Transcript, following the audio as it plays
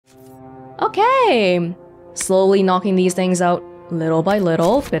Okay. Slowly knocking these things out little by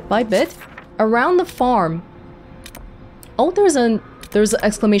little, bit by bit. Around the farm. Oh, there's an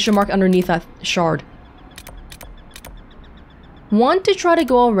exclamation mark underneath that shard. Want to try to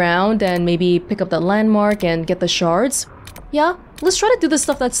go around and maybe pick up the landmark and get the shards? Yeah, let's try to do the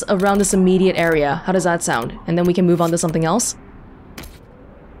stuff that's around this immediate area. How does that sound? And then we can move on to something else.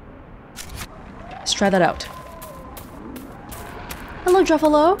 Let's try that out. Hello,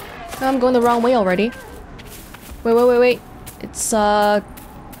 Druffalo. I'm going the wrong way already. Wait. It's, Can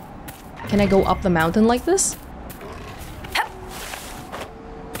I go up the mountain like this?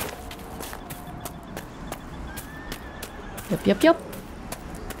 Yep.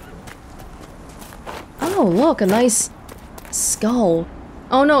 Oh, look, a nice skull.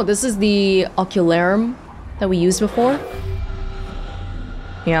 Oh no, this is the ocularum that we used before.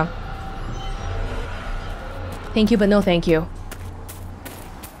 Yeah. Thank you, but no thank you.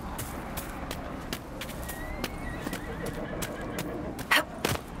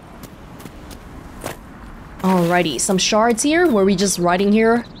 Alrighty, some shards here. Were we just riding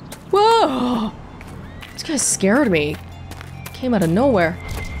here? Whoa! This guy scared me. Came out of nowhere.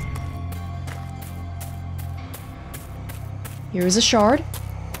 Here is a shard.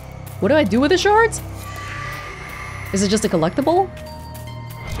 What do I do with the shards? Is it just a collectible?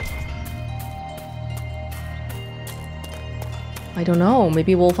 I don't know.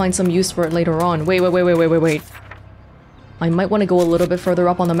 Maybe we'll find some use for it later on. Wait. I might want to go a little bit further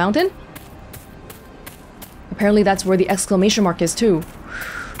up on the mountain. Apparently that's where the exclamation mark is too.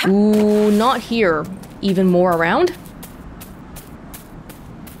 Ooh, not here. Even more around?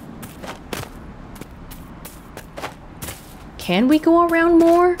 Can we go around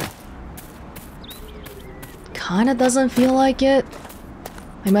more? Kinda doesn't feel like it.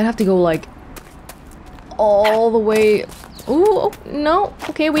 I might have to go like all the way. Ooh, no.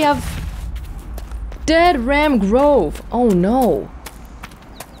 Okay, we have Dead Ram Grove. Oh no.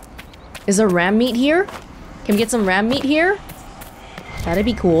 Is there ram meat here? Can we get some ram meat here? That'd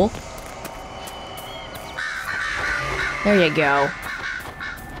be cool. There you go.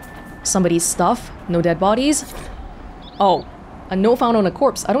 Somebody's stuff. No dead bodies. Oh, a note found on a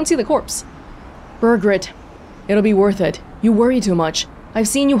corpse. I don't see the corpse. Birgit, it'll be worth it. You worry too much. I've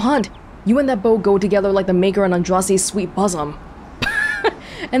seen you hunt. You and that bow go together like the maker and Andraste's sweet bosom.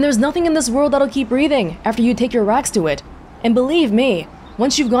 And there's nothing in this world that'll keep breathing after you take your racks to it. And believe me,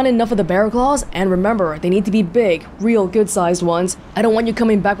 once you've gone enough of the bear claws, and remember, they need to be big, real good-sized ones, I don't want you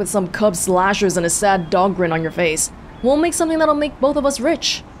coming back with some cub slashers and a sad dog grin on your face. We'll make something that'll make both of us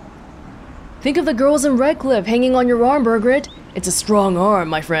rich. Think of the girls in Redcliffe hanging on your arm, Birgit. It's a strong arm,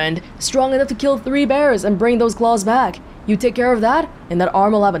 my friend. Strong enough to kill 3 bears and bring those claws back. You take care of that, and that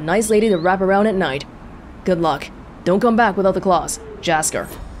arm will have a nice lady to wrap around at night. Good luck. Don't come back without the claws. Jasker.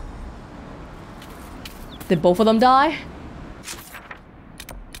 Did both of them die?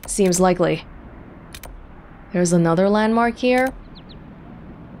 Seems likely. There's another landmark here.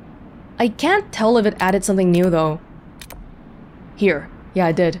 I can't tell if it added something new, though. Here. Yeah,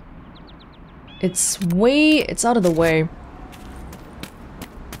 it did. It's out of the way.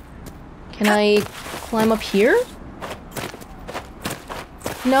 Can I climb up here?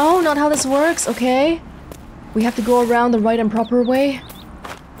 No, not how this works. Okay. We have to go around the right and proper way.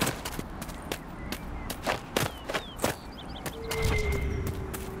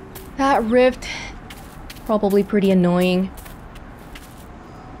 That rift, probably pretty annoying.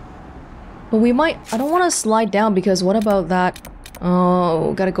 But we might, I don't want to slide down because what about that?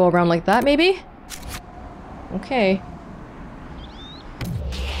 Oh, gotta go around like that maybe? Okay.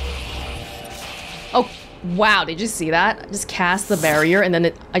 Oh, wow, did you see that? I just cast the barrier and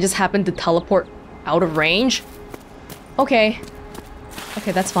then I just happened to teleport out of range. Okay.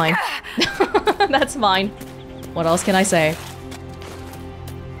 Okay, that's fine. That's fine. What else can I say?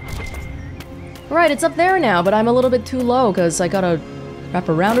 Right, it's up there now, but I'm a little bit too low because I gotta wrap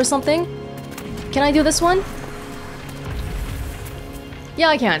around or something. Can I do this one? Yeah,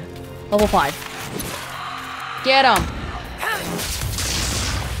 I can. Level 5. Get him!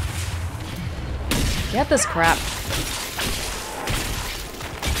 Get this crap.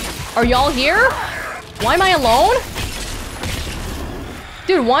 Are y'all here? Why am I alone?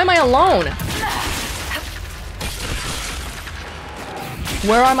 Dude, why am I alone?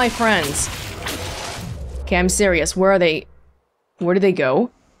 Where are my friends? Okay, I'm serious. Where are they? Where did they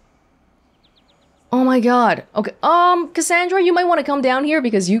go? Oh my god. Okay, Cassandra, you might want to come down here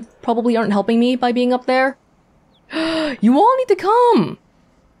because you probably aren't helping me by being up there. You all need to come!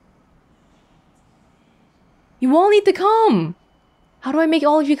 You all need to come! How do I make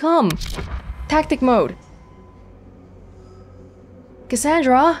all of you come? Tactic mode.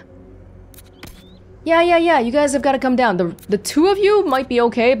 Cassandra? Yeah, you guys have got to come down. The two of you might be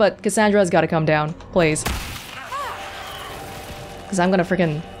okay, but Cassandra's got to come down, please. Because I'm gonna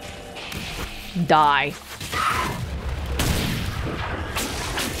freaking die.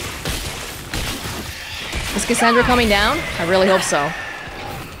 Is Cassandra coming down? I really hope so.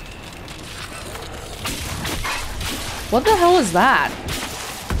 What the hell is that?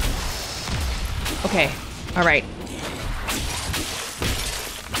 Okay, alright.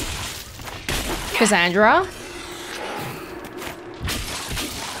 Cassandra?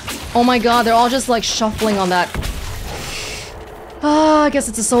 Oh my god, they're all just like shuffling on that. Ah, I guess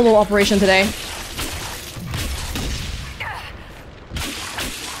it's a solo operation today.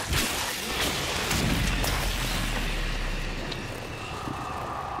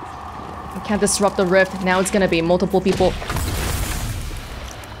 I can't disrupt the rift. Now it's gonna be multiple people.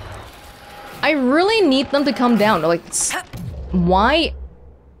 I really need them to come down. Like, why?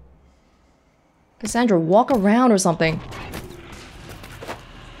 Cassandra, walk around or something.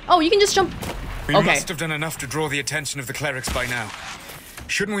 Oh, you can just jump. We must have done enough to draw the attention of the clerics by now.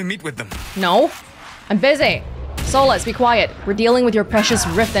 Shouldn't we meet with them? No. I'm busy. Solas, be quiet. We're dealing with your precious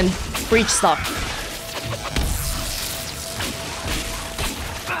rift and breach stuff.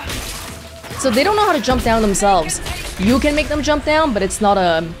 So they don't know how to jump down themselves. You can make them jump down, but it's not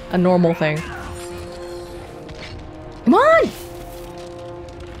a normal thing. Come on!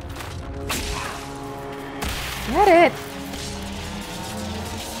 Get it!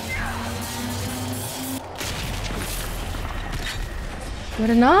 Good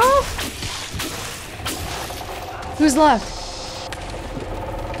enough? Who's left?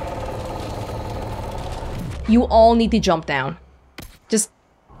 You all need to jump down. Just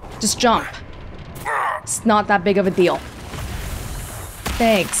jump. It's not that big of a deal.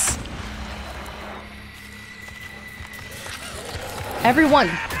 Thanks. Everyone,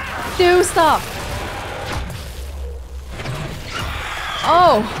 do stuff.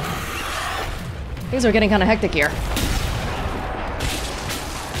 Oh! Things are getting kind of hectic here.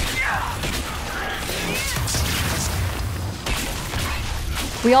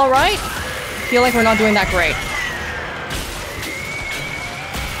 We all right? Feel like we're not doing that great.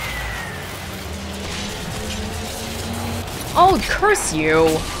 Oh, curse you!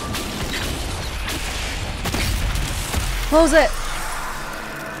 Close it!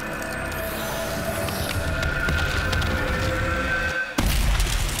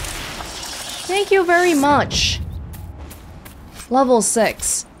 Thank you very much. Level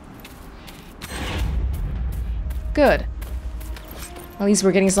 6. Good. At least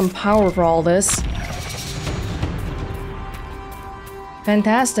we're getting some power for all this.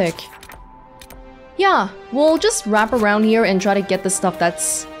 Fantastic. Yeah, we'll just wrap around here and try to get the stuff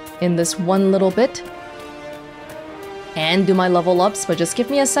that's in this one little bit. And do my level ups, but just give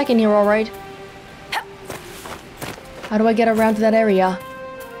me a second here, alright? How do I get around to that area?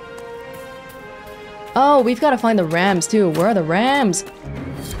 Oh, we've got to find the rams too. Where are the rams?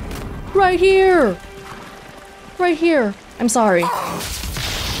 Right here! Right here. I'm sorry.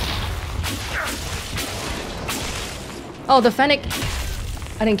 Oh, the fennec.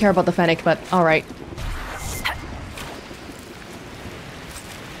 I didn't care about the fennec, but alright.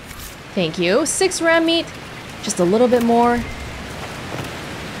 Thank you. 6 ram meat. Just a little bit more.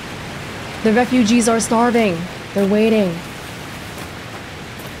 The refugees are starving. They're waiting.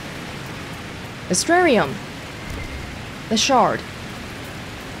 Astrarium. The shard.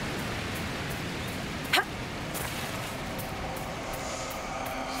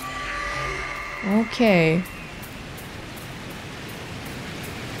 Okay.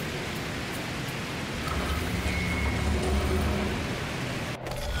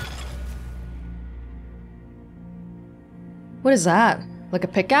 What is that? Like a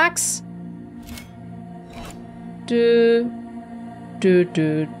pickaxe? Do do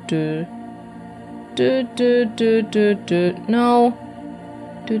do do do do do do do no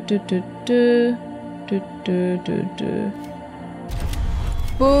do do do do do do do do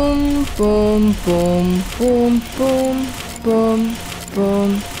boom boom boom boom boom boom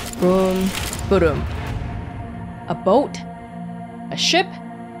boom boom boom. A boat? A ship?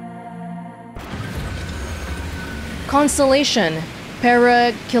 Constellation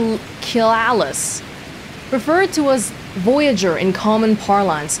Parakilalis, referred to as Voyager in common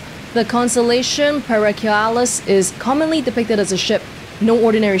parlance. The constellation Parakilalis is commonly depicted as a ship, no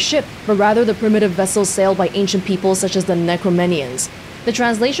ordinary ship, but rather the primitive vessel sailed by ancient peoples such as the Necromanians. The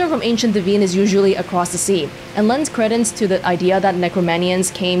translation from ancient Divine is usually across the sea, and lends credence to the idea that Necromanians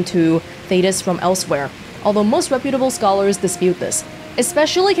came to Thedas from elsewhere, although most reputable scholars dispute this,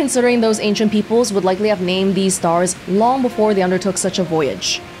 especially considering those ancient peoples would likely have named these stars long before they undertook such a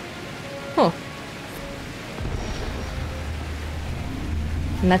voyage. Huh.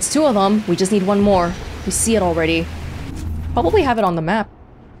 And that's 2 of them. We just need 1 more. We see it already. Probably have it on the map.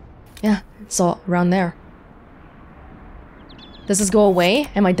 Yeah, it's all around there. Does this go away?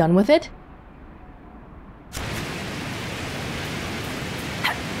 Am I done with it?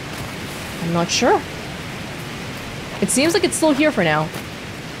 I'm not sure. It seems like it's still here for now.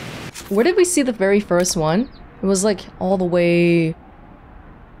 Where did we see the very first one? It was like all the way...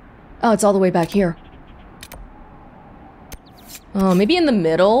 Oh, it's all the way back here. Oh, maybe in the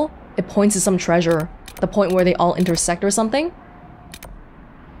middle, it points to some treasure. The point where they all intersect or something?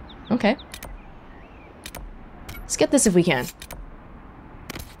 Okay. Let's get this if we can.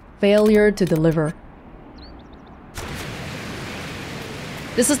 Failure to deliver.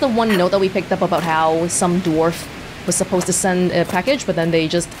 This is the one note that we picked up about how some dwarf was supposed to send a package, but then they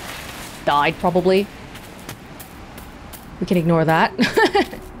just died, probably. We can ignore that.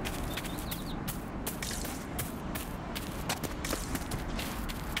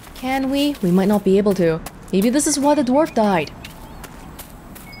 Can we? We might not be able to. Maybe this is why the dwarf died.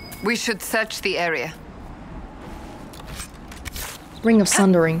 We should search the area. Ring of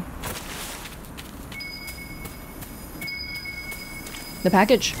Sundering. The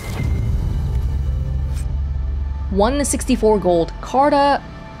package. 164 gold. Carta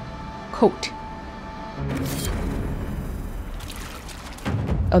coat.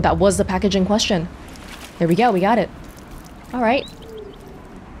 Oh, that was the package in question. There we go, we got it. Alright.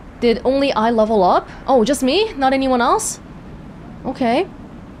 Did only I level up? Oh, just me? Not anyone else? Okay.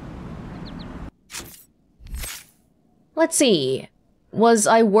 Let's see. Was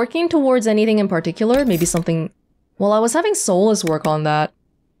I working towards anything in particular? Maybe something... Well, I was having Solas work on that.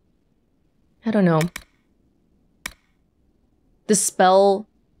 I don't know. Dispel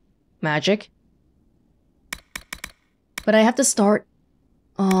magic. But I have to start...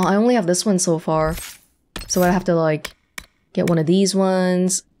 I only have this one so far. So I have to, like, get one of these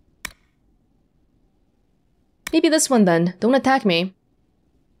ones. Maybe this one then. Don't attack me.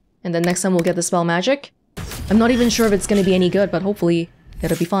 And then next time we'll get the spell magic. I'm not even sure if it's gonna be any good, but hopefully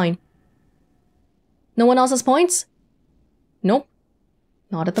it'll be fine. No one else has points? Nope.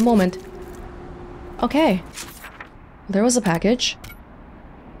 Not at the moment. Okay. There was a package.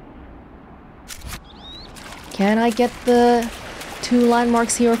 Can I get the 2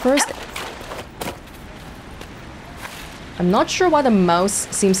 landmarks here first? I'm not sure why the mouse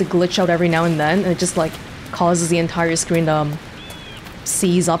seems to glitch out every now and then, and it just like causes the entire screen to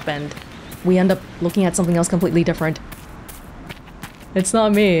seize up and we end up looking at something else completely different. It's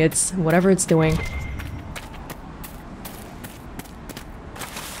not me, it's whatever it's doing.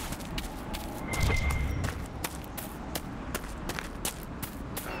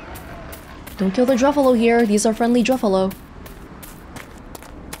 Don't kill the Druffalo here, these are friendly Druffalo.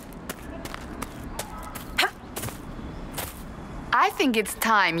 I think it's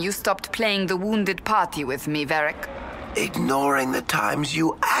time you stopped playing the wounded party with me, Varric. Ignoring the times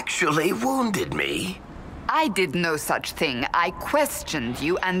you actually wounded me? I did no such thing. I questioned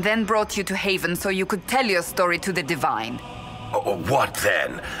you and then brought you to Haven so you could tell your story to the Divine. Oh, what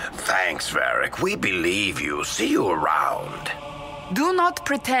then? Thanks, Varric. We believe you. See you around. Do not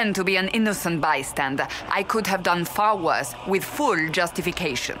pretend to be an innocent bystander. I could have done far worse, with full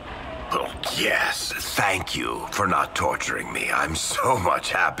justification. Oh, yes. Thank you for not torturing me. I'm so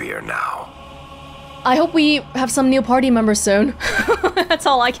much happier now. I hope we have some new party members soon. That's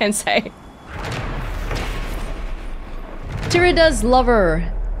all I can say. Thedas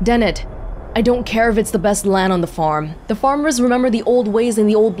lover, Dennett. I don't care if it's the best land on the farm. The farmers remember the old ways and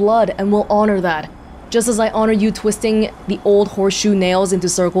the old blood and will honor that. Just as I honor you twisting the old horseshoe nails into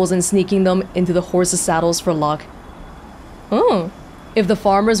circles and sneaking them into the horses' saddles for luck. Oh. If the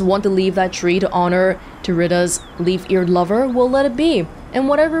farmers want to leave that tree to honor Thedas' leaf-eared lover, we'll let it be. And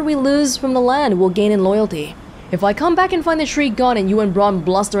whatever we lose from the land, we'll gain in loyalty. If I come back and find the tree gone and you and Braun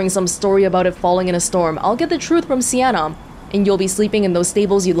blustering some story about it falling in a storm, I'll get the truth from Sienna, and you'll be sleeping in those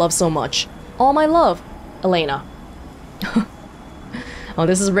stables you love so much. All my love, Elena. Oh,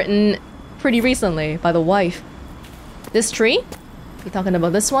 this is written pretty recently by the wife. This tree? You talking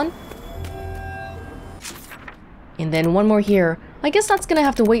about this one? And then one more here. I guess that's gonna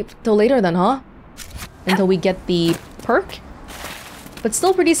have to wait till later then, huh? Until we get the perk? But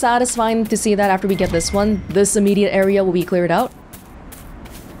still pretty satisfying to see that after we get this one, this immediate area will be cleared out.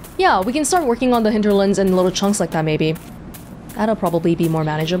 Yeah, we can start working on the hinterlands in little chunks like that maybe. That'll probably be more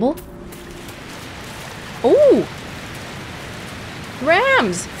manageable. Ooh!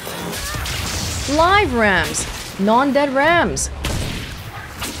 Rams! Live rams! Non-dead rams!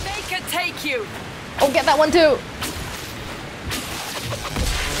 Make it take you! Oh, get that one too!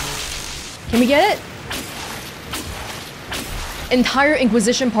 Can we get it? entire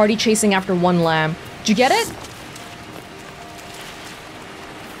Inquisition party chasing after one lamb. Did you get it?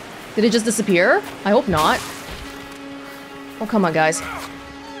 Did it just disappear? I hope not. Oh, come on, guys.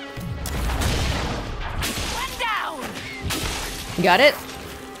 You got it?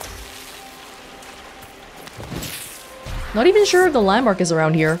 Not even sure if the landmark is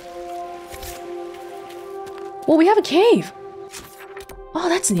around here. Well, we have a cave. Oh,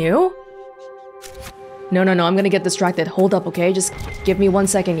 that's new. No, I'm gonna get distracted. Hold up, okay? Just give me 1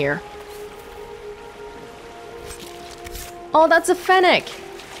 second here. Oh, that's a fennec.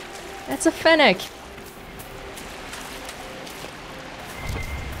 That's a fennec.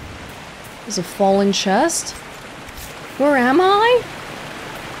 There's a fallen chest. Where am I?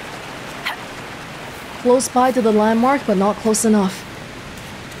 Close by to the landmark, but not close enough.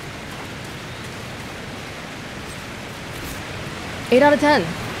 Eight out of 10.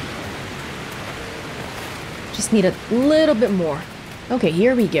 Just need a little bit more. Okay,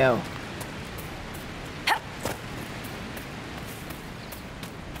 here we go.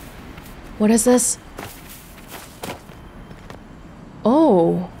 What is this?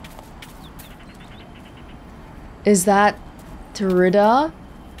 Oh. Is that Tirida?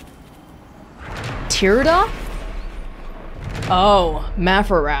 Tirida? Oh,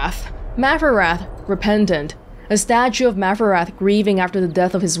 Mafarath. Mafarath, repentant. A statue of Mafarath grieving after the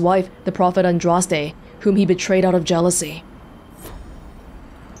death of his wife, the prophet Andraste, whom he betrayed out of jealousy.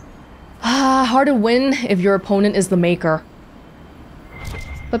 Ah, hard to win if your opponent is the maker.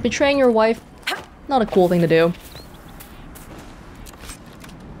 But betraying your wife, not a cool thing to do.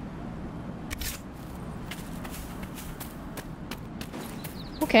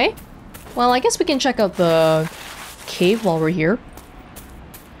 Okay. Well, I guess we can check out the cave while we're here.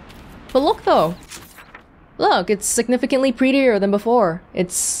 But look, though. Look, it's significantly prettier than before.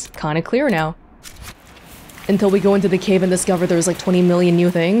 It's kind of clear now. Until we go into the cave and discover there's like 20 million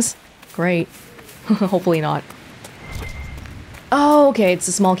new things. Great. Hopefully not. Oh, okay, it's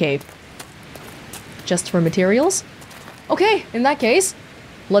a small cave. Just for materials? Okay, in that case,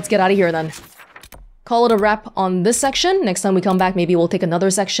 let's get out of here then. Call it a wrap on this section. Next time we come back, maybe we'll take another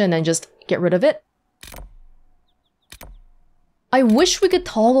section and just get rid of it. I wish we could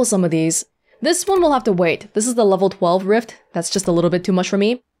toggle some of these. This one will have to wait. This is the level 12 rift. That's just a little bit too much for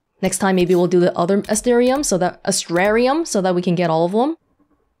me. Next time, maybe we'll do the other astrarium so that we can get all of them.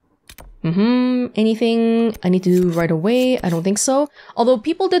 Anything I need to do right away? I don't think so. Although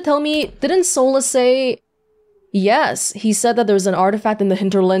people did tell me, didn't Solas say... Yes, he said that there's an artifact in the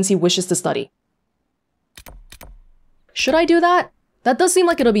hinterlands he wishes to study. Should I do that? That does seem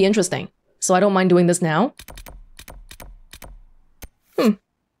like it'll be interesting. So I don't mind doing this now.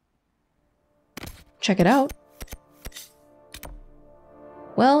 Check it out.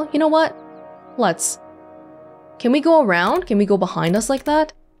 Well, you know what? Let's. Can we go around? Can we go behind us like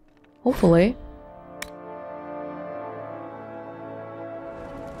that? Hopefully.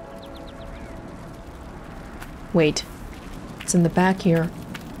 Wait. It's in the back here.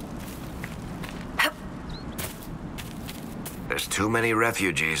 There's too many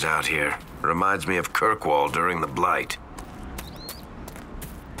refugees out here. Reminds me of Kirkwall during the Blight.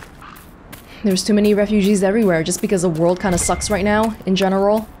 There's too many refugees everywhere just because the world kind of sucks right now, in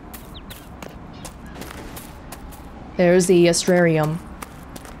general. There's the astrarium.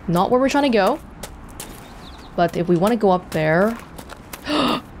 Not where we're trying to go. But if we want to go up there...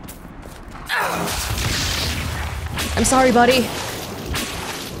 I'm sorry, buddy.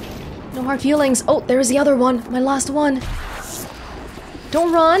 No hard feelings. Oh, there's the other one. My last one.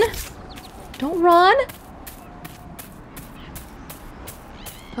 Don't run. Don't run.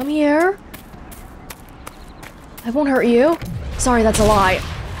 Come here. I won't hurt you. Sorry, that's a lie.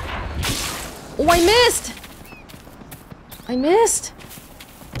 Oh, I missed! I missed!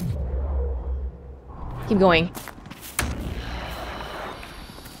 Keep going.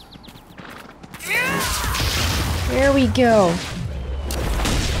 There we go.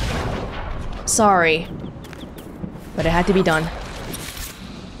 Sorry. But it had to be done.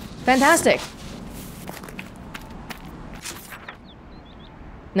 Fantastic!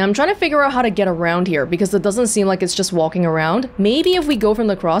 Now I'm trying to figure out how to get around here because it doesn't seem like it's just walking around. Maybe if we go from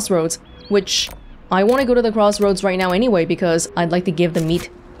the crossroads, which I want to go to the crossroads right now anyway because I'd like to give the meat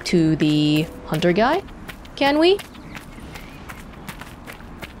to the hunter guy. Can we?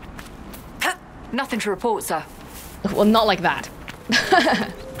 Nothing to report, sir. Well, not like that.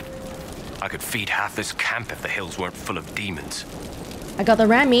 I could feed half this camp if the hills weren't full of demons. I got the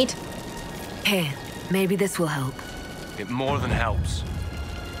ram meat. Here, maybe this will help. It more than helps.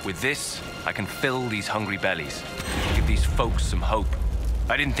 With this, I can fill these hungry bellies, give these folks some hope.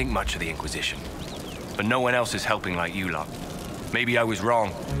 I didn't think much of the Inquisition, but no one else is helping like you lot. Maybe I was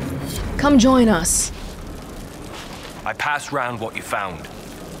wrong. Come join us. I passed round what you found.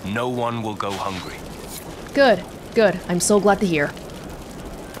 No one will go hungry. Good, good. I'm so glad to hear.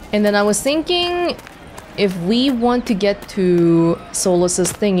 And then I was thinking, if we want to get to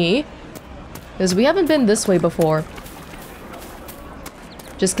Solas's thingy, because we haven't been this way before.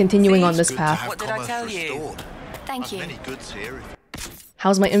 Just continuing on this path. What did I tell you? Thank you.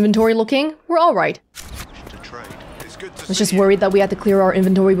 How's my inventory looking? We're alright. I was just worried that we had to clear our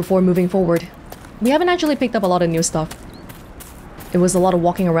inventory before moving forward. We haven't actually picked up a lot of new stuff. It was a lot of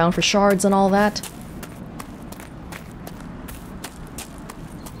walking around for shards and all that.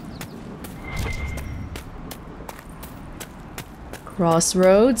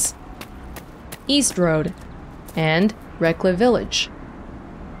 Crossroads, East Road, and Redcliffe Village.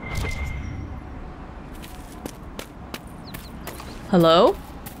 Hello?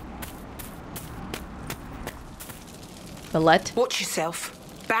 Valette? Watch yourself.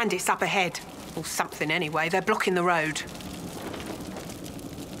 Bandits up ahead. Or something anyway. They're blocking the road.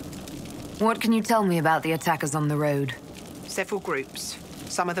 What can you tell me about the attackers on the road? Several groups.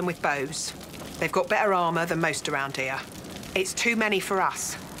 Some of them with bows. They've got better armor than most around here. It's too many for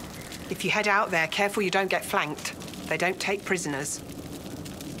us. If you head out there, careful you don't get flanked. They don't take prisoners.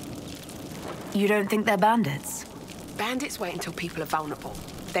 You don't think they're bandits? Bandits wait until people are vulnerable,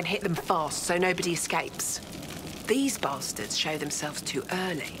 then hit them fast so nobody escapes. These bastards show themselves too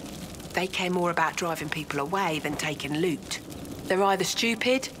early. They care more about driving people away than taking loot. They're either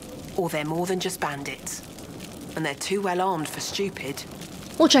stupid, or they're more than just bandits. And they're too well armed for stupid.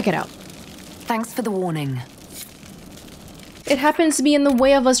 We'll check it out. Thanks for the warning. It happens to be in the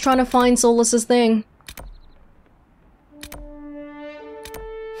way of us trying to find Solas's thing.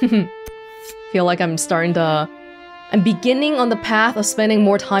 Feel like I'm beginning on the path of spending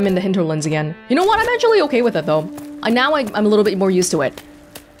more time in the hinterlands again. You know what? I'm actually okay with it though. Now I'm a little bit more used to it.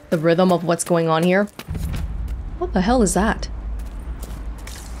 The rhythm of what's going on here. What the hell is that?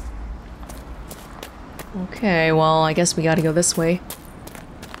 Okay, well, I guess we gotta go this way.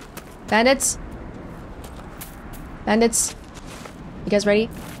 Bandits? Bandits? You guys ready?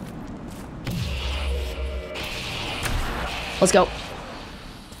 Let's go.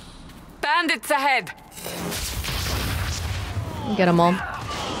 Bandits ahead! Get them all.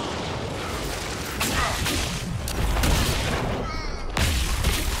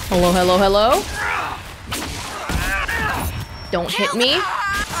 Hello, hello, hello. Don't hit me.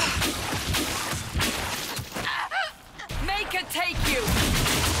 Make it take you!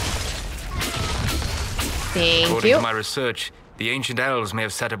 Thank According you. to my research, the ancient elves may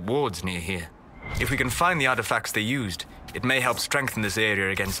have set up wards near here. If we can find the artifacts they used, it may help strengthen this area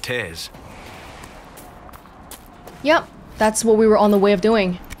against tears. Yep, that's what we were on the way of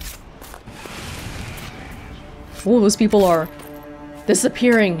doing. Oh, those people are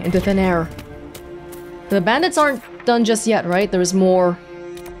disappearing into thin air. The bandits aren't done just yet, right? There's more.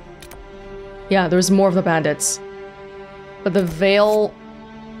 Yeah, there's more of the bandits. But the veil...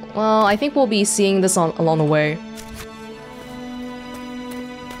 Well, I think we'll be seeing this along the way.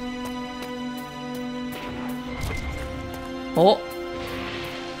 Oh.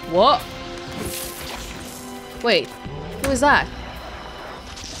 What? Wait, who is that?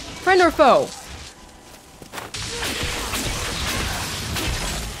 Friend or foe?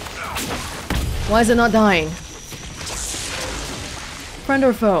 Why is it not dying? Friend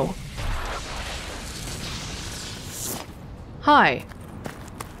or foe? Hi.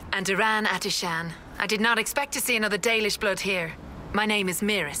 Andaran Atishan. I did not expect to see another Dalish blood here. My name is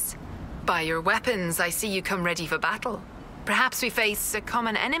Miris. By your weapons, I see you come ready for battle. Perhaps we face a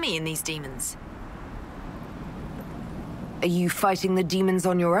common enemy in these demons. Are you fighting the demons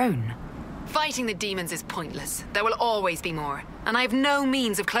on your own? Fighting the demons is pointless. There will always be more, and I have no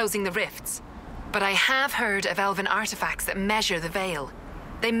means of closing the rifts. But I have heard of Elven artifacts that measure the veil.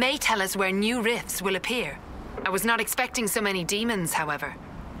 They may tell us where new rifts will appear. I was not expecting so many demons, however.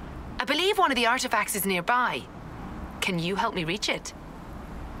 I believe one of the artifacts is nearby. Can you help me reach it?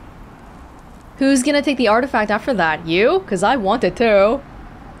 Who's gonna take the artifact after that? You? Because I want it too.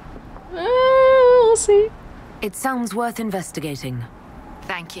 We'll see. It sounds worth investigating.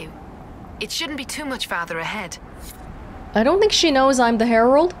 Thank you. It shouldn't be too much farther ahead. I don't think she knows I'm the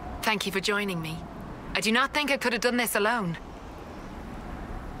Herald. Thank you for joining me. I do not think I could have done this alone.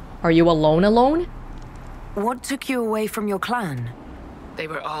 Are you alone? What took you away from your clan? They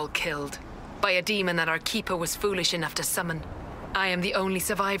were all killed by a demon that our keeper was foolish enough to summon. I am the only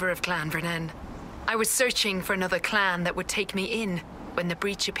survivor of Clan Vernen. I was searching for another clan that would take me in when the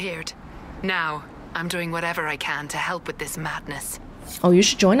breach appeared. Now, I'm doing whatever I can to help with this madness. Oh, you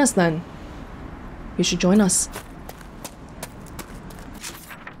should join us then. You should join us.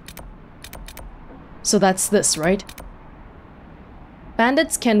 So that's this, right?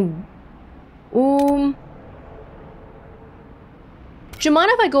 Bandits can... Do you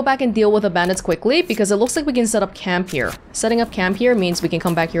mind if I go back and deal with the bandits quickly? Because it looks like we can set up camp here. Setting up camp here means we can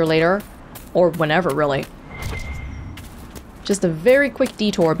come back here later. Or whenever, really. Just a very quick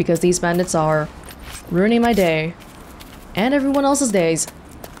detour because these bandits are ruining my day. And everyone else's days.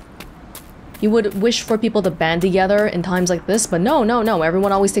 You would wish for people to band together in times like this, but no, no, no.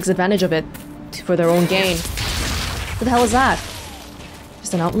 Everyone always takes advantage of it for their own gain. What the hell is that?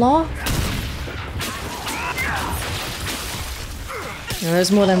 Just an outlaw? No,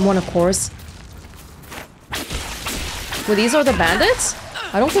 there's more than one, of course. Well, these are the bandits?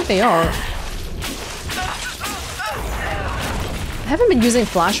 I don't think they are. I haven't been using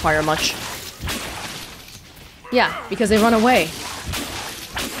flash fire much. Yeah, because they run away.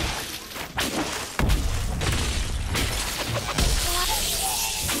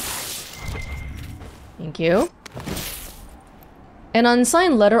 Thank you. An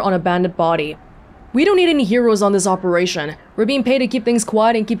unsigned letter on a bandit body. We don't need any heroes on this operation. We're being paid to keep things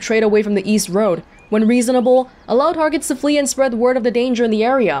quiet and keep trade away from the East Road. When reasonable, allow targets to flee and spread word of the danger in the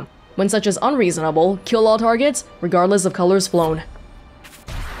area. When such is unreasonable, kill all targets, regardless of colors flown.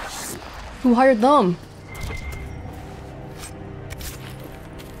 Who hired them?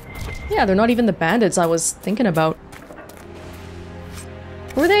 Yeah, they're not even the bandits I was thinking about.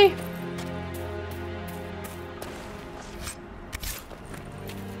 Were they?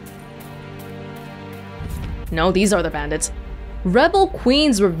 No, these are the bandits. Rebel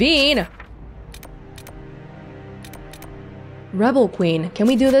Queen's Ravine! Rebel Queen, can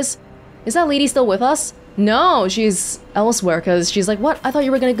we do this? Is that lady still with us? No, she's elsewhere, because she's like, what? I thought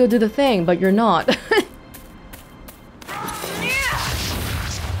you were gonna go do the thing, but you're not.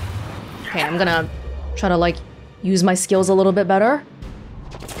 Okay, I'm gonna try to, like, use my skills a little bit better.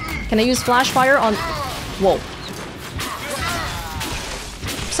 Can I use flash fire on... Whoa.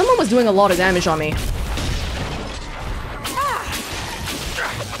 Someone was doing a lot of damage on me.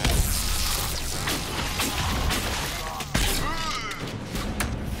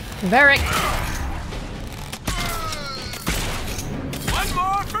 Varric! One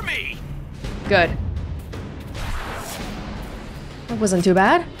more for me. Good. That wasn't too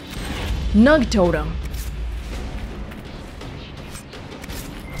bad. Nug Totem.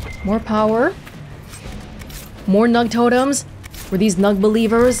 More power. More Nug Totems. Were these Nug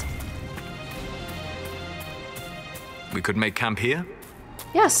believers? We could make camp here?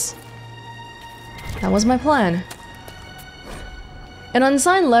 Yes. That was my plan. An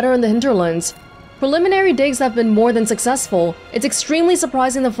unsigned letter in the hinterlands. Preliminary digs have been more than successful. It's extremely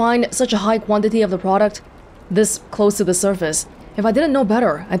surprising to find such a high quantity of the product this close to the surface. If I didn't know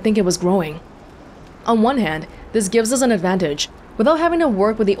better, I'd think it was growing. On one hand, this gives us an advantage. Without having to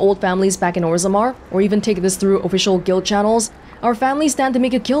work with the old families back in Orzammar, or even take this through official guild channels, our families stand to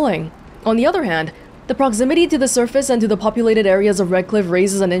make a killing. On the other hand, the proximity to the surface and to the populated areas of Redcliffe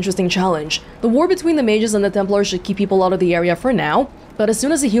raises an interesting challenge. The war between the mages and the Templars should keep people out of the area for now, but as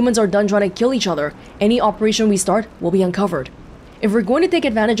soon as the humans are done trying to kill each other, any operation we start will be uncovered. If we're going to take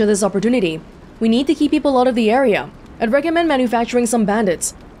advantage of this opportunity, we need to keep people out of the area. I'd recommend manufacturing some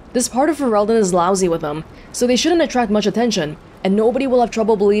bandits. This part of Ferelden is lousy with them, so they shouldn't attract much attention, and nobody will have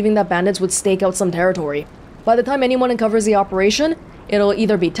trouble believing that bandits would stake out some territory. By the time anyone uncovers the operation, it'll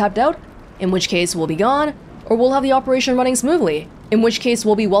either be tapped out, in which case we'll be gone, or we'll have the operation running smoothly, in which case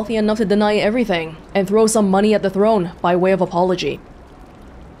we'll be wealthy enough to deny everything and throw some money at the throne by way of apology.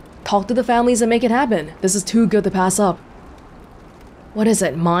 Talk to the families and make it happen. This is too good to pass up. What is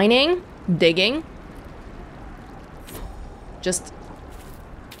it? Mining? Digging? Just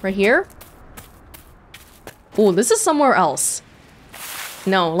right here? Oh, this is somewhere else.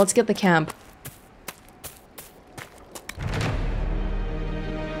 No, let's get the camp.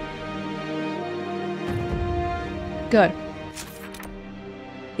 Good.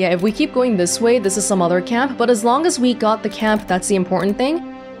 Yeah, if we keep going this way, this is some other camp, but as long as we got the camp, that's the important thing.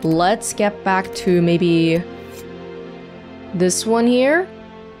 Let's get back to maybe this one here.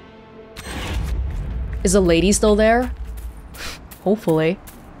 Is a lady still there? Hopefully.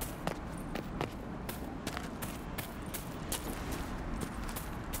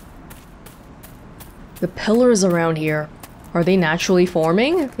 The pillars around here, are they naturally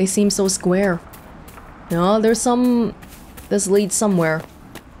forming? They seem so square. No, there's some... This leads somewhere.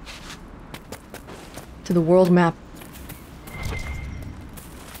 To the world map.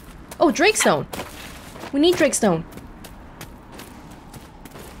 Oh, Drakestone! We need Drakestone.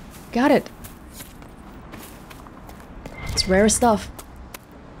 Got it. It's rare stuff.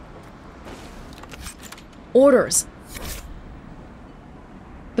 Orders.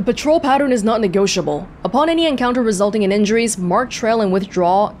 The patrol pattern is not negotiable. Upon any encounter resulting in injuries, mark trail and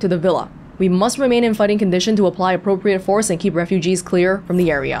withdraw to the villa. We must remain in fighting condition to apply appropriate force and keep refugees clear from the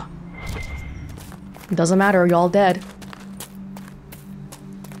area. Doesn't matter, you're all dead.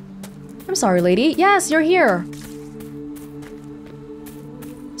 I'm sorry, lady. Yes, you're here.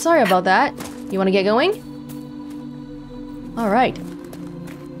 Sorry about that. You want to get going? Alright.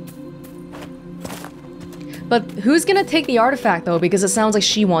 But who's gonna take the artifact though? Because it sounds like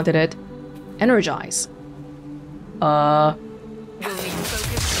she wanted it. Energize. We'll need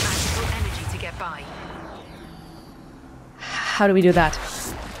focused magical energy to get by. How do we do that?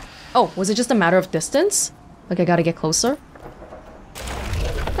 Oh, was it just a matter of distance? Like I gotta get closer?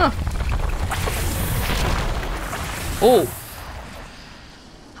 Huh. Oh.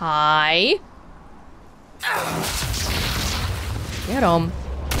 Hi. Get him.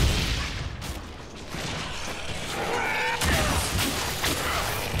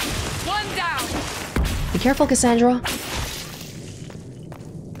 One down. Be careful, Cassandra.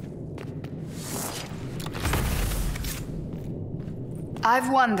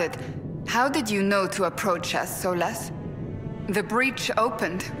 I've wondered, how did you know to approach us, Solas? The breach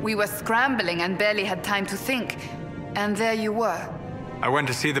opened, we were scrambling and barely had time to think. And there you were. I went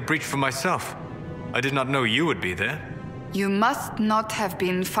to see the breach for myself. I did not know you would be there. You must not have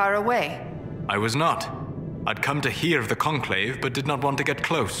been far away. I was not. I'd come to hear of the conclave, but did not want to get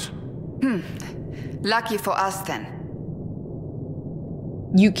close. Lucky for us then.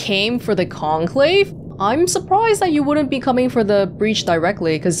 You came for the conclave? I'm surprised that you wouldn't be coming for the breach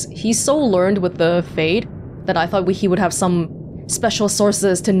directly, because he's so learned with the Fade that I thought he would have some special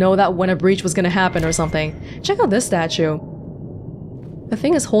sources to know that when a breach was gonna happen or something. Check out this statue. The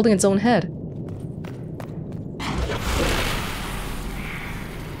thing is holding its own head.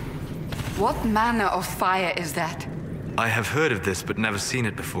 What manner of fire is that? I have heard of this, but never seen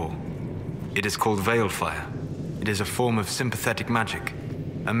it before. It is called veil fire. It is a form of sympathetic magic.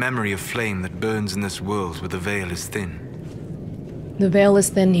 A memory of flame that burns in this world where the veil is thin. The veil is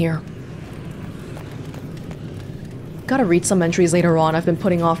thin here. Gotta read some entries later on. I've been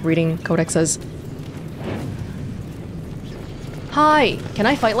putting off reading codexes. Hi! Can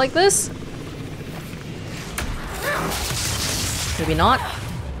I fight like this? Maybe not.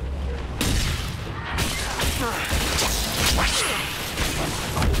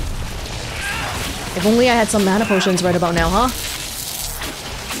 If only I had some mana potions right about now, huh?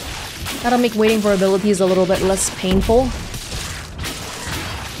 That'll make waiting for abilities a little bit less painful.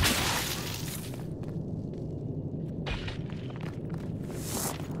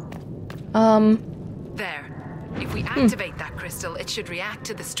 There. If we activate that crystal, it should react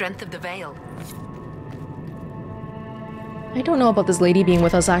to the strength of the veil. I don't know about this lady being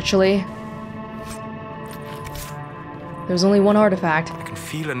with us, actually. There's only one artifact. I can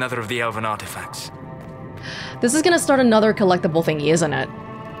feel another of the Elven artifacts. This is gonna start another collectible thingy, isn't it?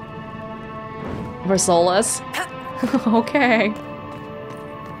 For Solas. Okay.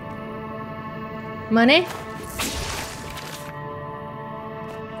 Money?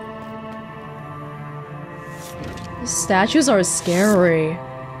 These statues are scary.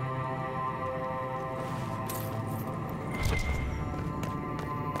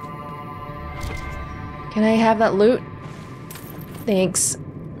 Can I have that loot? Thanks.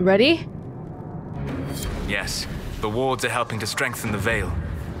 Ready? Yes, the wards are helping to strengthen the veil.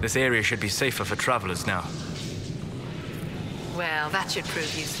 This area should be safer for travelers now. Well, that should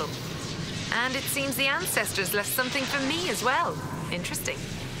prove useful. And it seems the ancestors left something for me as well. Interesting.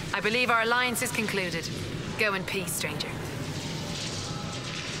 I believe our alliance is concluded. Go in peace, stranger.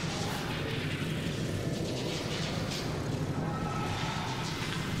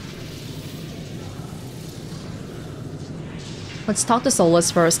 Let's talk to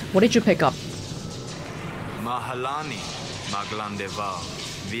Solas first. What did you pick up? Mahalani, Maglandeval,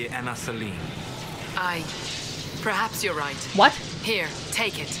 Vie Enasalim. Perhaps you're right. What? Here,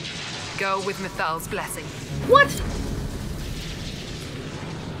 take it. Go with Mithal's blessing. What?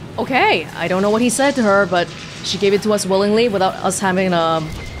 Okay, I don't know what he said to her, but she gave it to us willingly without us having to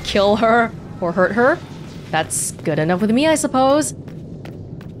kill her or hurt her. That's good enough with me, I suppose.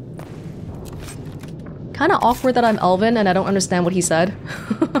 Kinda awkward that I'm Elven and I don't understand what he said.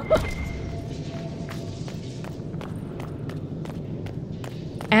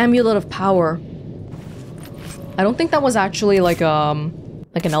 Amulet of Power. I don't think that was actually like an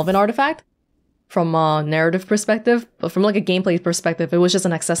Elven artifact from a narrative perspective, but from like a gameplay perspective, it was just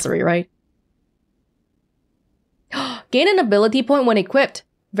an accessory, right? Gain an ability point when equipped.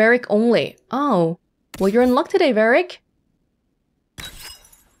 Varric only. Oh. Well, you're in luck today, Varric.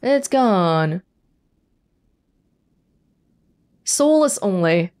 It's gone. Solas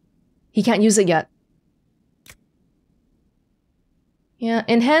only. He can't use it yet. Yeah,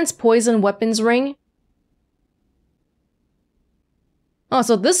 enhanced poison weapons ring. Oh,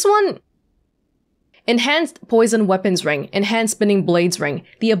 so this one... Enhanced poison weapons ring. Enhanced spinning blades ring.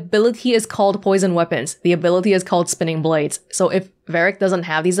 The ability is called poison weapons. The ability is called spinning blades. So if Varric doesn't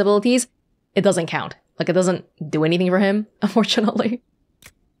have these abilities, it doesn't count. Like, it doesn't do anything for him, unfortunately.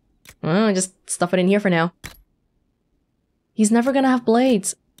 Just stuff it in here for now. He's never gonna have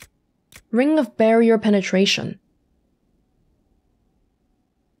blades. Ring of barrier penetration.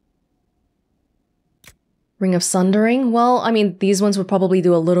 Ring of Sundering? Well, I mean, these ones would probably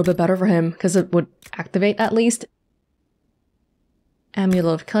do a little bit better for him, because it would activate at least.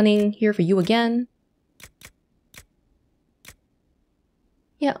 Amulet of Cunning, here for you again.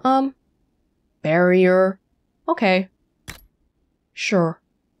 Yeah, barrier. Okay. Sure.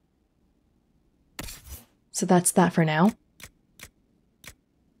 So that's that for now.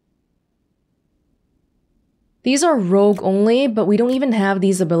 These are rogue only, but we don't even have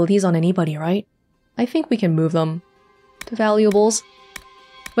these abilities on anybody, right? I think we can move them to valuables.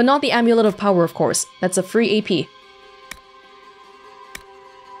 But not the Amulet of Power, of course. That's a free AP.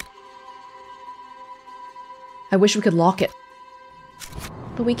 I wish we could lock it.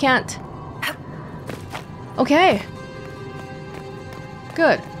 But we can't. Okay.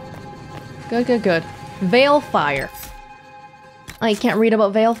 Good. Good. Veilfire. I can't read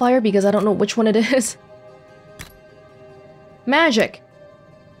about Veilfire because I don't know which one it is. Magic.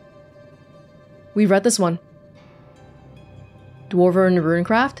 We read this one. Dwarven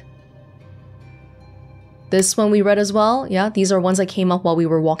Runecraft. This one we read as well. Yeah, these are ones that came up while we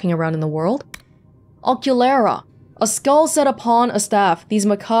were walking around in the world. Oculara. A skull set upon a staff. These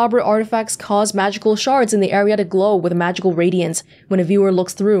macabre artifacts cause magical shards in the area to glow with magical radiance when a viewer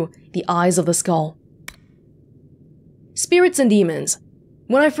looks through the eyes of the skull. Spirits and demons.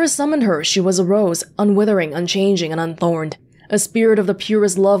 When I first summoned her, she was a rose, unwithering, unchanging, and unthorned. A spirit of the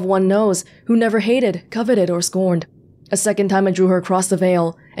purest love one knows, who never hated, coveted, or scorned. A second time I drew her across the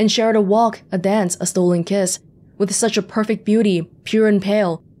veil, and shared a walk, a dance, a stolen kiss. With such a perfect beauty, pure and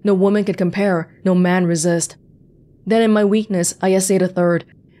pale, no woman could compare, no man resist. Then in my weakness I essayed a third,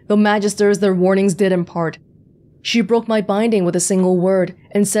 though magisters their warnings did impart. She broke my binding with a single word,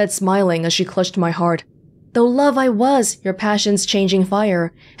 and said smiling as she clutched my heart, "Though love I was, your passion's changing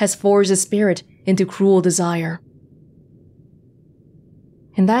fire has forged a spirit into cruel desire."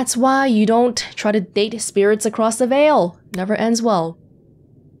 And that's why you don't try to date spirits across the veil. Never ends well.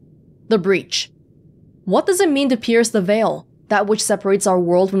 The Breach. What does it mean to pierce the veil, that which separates our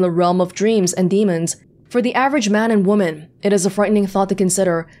world from the realm of dreams and demons? For the average man and woman, it is a frightening thought to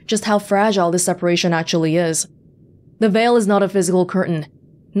consider just how fragile this separation actually is. The veil is not a physical curtain,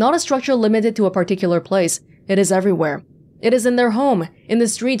 not a structure limited to a particular place. It is everywhere. It is in their home, in the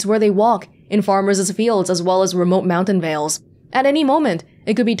streets where they walk, in farmers' fields, as well as remote mountain vales. At any moment,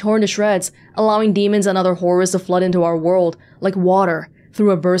 it could be torn to shreds, allowing demons and other horrors to flood into our world like water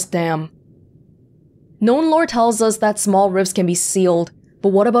through a burst dam. Known lore tells us that small rifts can be sealed, but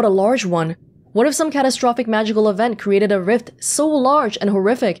what about a large one? What if some catastrophic magical event created a rift so large and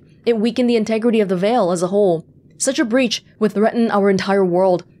horrific it weakened the integrity of the veil as a whole? Such a breach would threaten our entire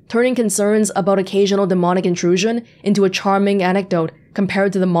world, turning concerns about occasional demonic intrusion into a charming anecdote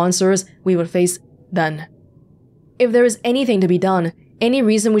compared to the monsters we would face then. If there is anything to be done, any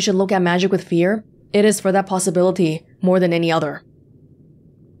reason we should look at magic with fear, it is for that possibility more than any other.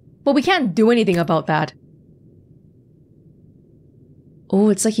 But we can't do anything about that. Oh,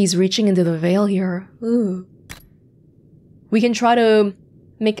 it's like he's reaching into the veil here. Ooh. We can try to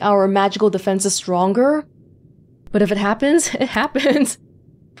make our magical defenses stronger, but if it happens, it happens.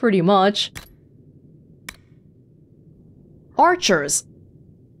 Pretty much. Archers.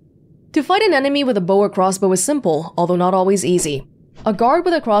 To fight an enemy with a bow or crossbow is simple, although not always easy. A guard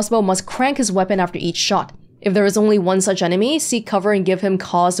with a crossbow must crank his weapon after each shot. If there is only one such enemy, seek cover and give him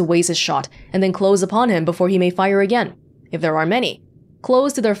cause to waste his shot, and then close upon him before he may fire again. If there are many,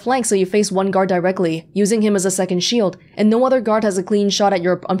 close to their flanks so you face one guard directly, using him as a second shield, and no other guard has a clean shot at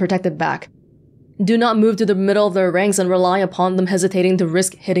your unprotected back. Do not move to the middle of their ranks and rely upon them hesitating to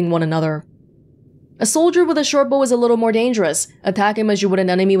risk hitting one another. A soldier with a short bow is a little more dangerous. Attack him as you would an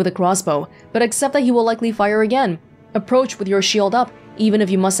enemy with a crossbow, but accept that he will likely fire again. Approach with your shield up, even if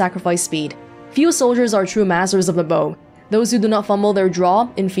you must sacrifice speed. Few soldiers are true masters of the bow. Those who do not fumble their draw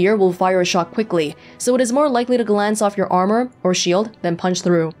in fear will fire a shot quickly, so it is more likely to glance off your armor or shield than punch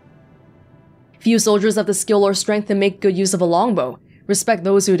through. Few soldiers have the skill or strength to make good use of a longbow. Respect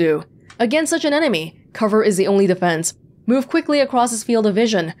those who do. Against such an enemy, cover is the only defense. Move quickly across his field of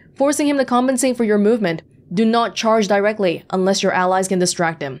vision, forcing him to compensate for your movement. Do not charge directly unless your allies can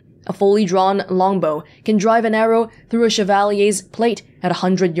distract him. A fully drawn longbow can drive an arrow through a chevalier's plate at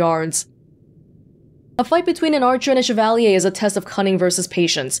 100 yards. A fight between an archer and a chevalier is a test of cunning versus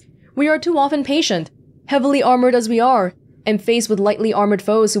patience. We are too often patient, heavily armored as we are, and faced with lightly armored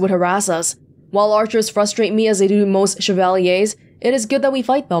foes who would harass us. While archers frustrate me as they do most chevaliers, it is good that we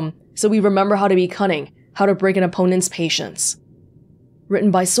fight them, so we remember how to be cunning, how to break an opponent's patience. Written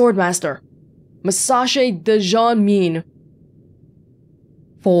by Swordmaster Masashi Dejanmin.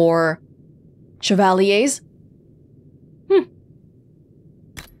 For chevaliers?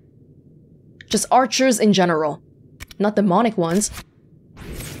 Just archers in general, not demonic ones.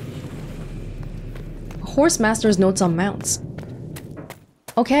 Horsemaster's notes on mounts.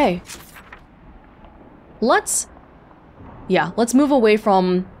 Okay. Let's move away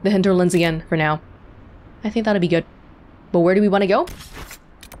from the hinterlands again for now. I think that'd be good. But where do we want to go?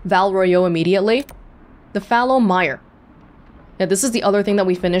 Val Royeaux immediately. The Fallow Mire. Yeah, this is the other thing that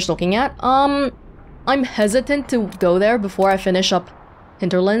we finished looking at. I'm hesitant to go there before I finish up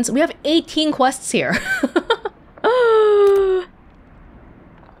hinterlands. We have 18 quests here.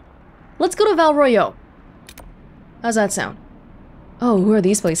 Let's go to Val Royeaux. How's that sound? Oh, who are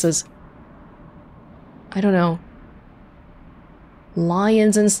these places? I don't know.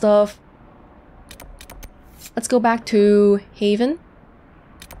 Lions and stuff. Let's go back to Haven.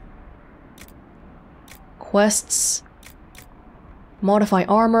 Quests. Modify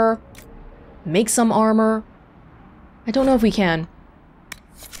armor. Make some armor. I don't know if we can.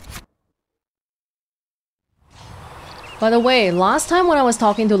 By the way, last time when I was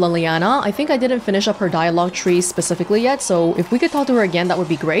talking to Liliana, I think I didn't finish up her dialogue tree specifically yet, so if we could talk to her again, that would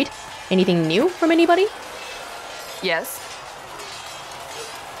be great. Anything new from anybody? Yes.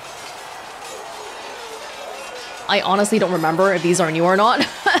 I honestly don't remember if these are new or not.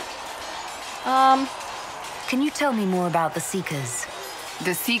 Can you tell me more about the Seekers?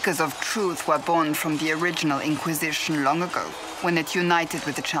 The Seekers of Truth were born from the original Inquisition long ago, when it united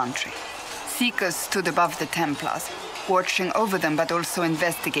with the Chantry. Seekers stood above the Templars, watching over them but also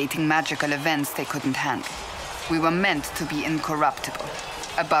investigating magical events they couldn't handle. We were meant to be incorruptible,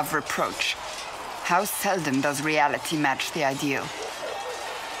 above reproach. How seldom does reality match the ideal?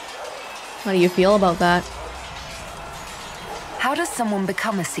 How do you feel about that? How does someone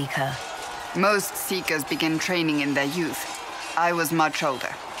become a Seeker? Most Seekers begin training in their youth. I was much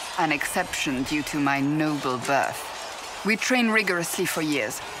older, an exception due to my noble birth. We train rigorously for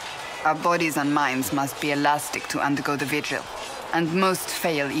years. Our bodies and minds must be elastic to undergo the vigil, and most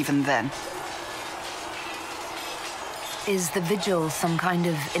fail even then. Is the vigil some kind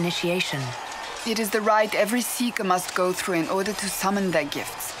of initiation? It is the rite every Seeker must go through in order to summon their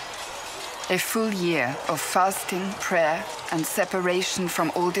gifts. A full year of fasting, prayer, and separation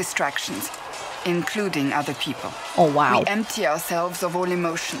from all distractions, including other people. Oh, wow. We empty ourselves of all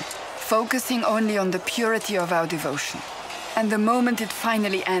emotion, focusing only on the purity of our devotion. And the moment it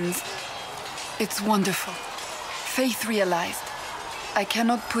finally ends, it's wonderful. Faith realized. I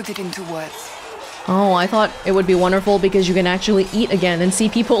cannot put it into words. Oh, I thought it would be wonderful because you can actually eat again and see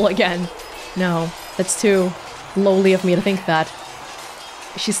people again. No, that's too lowly of me to think that.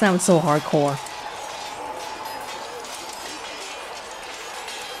 She sounds so hardcore.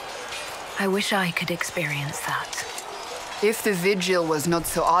 I wish I could experience that. If the vigil was not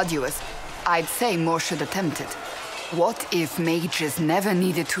so arduous, I'd say more should attempt it. What if mages never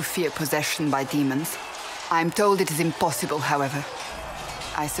needed to fear possession by demons? I'm told it is impossible, however.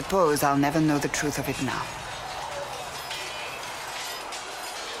 I suppose I'll never know the truth of it now.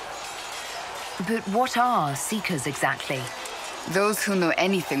 But what are Seekers exactly? Those who know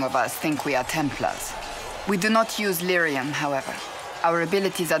anything of us think we are Templars. We do not use lyrium, however. Our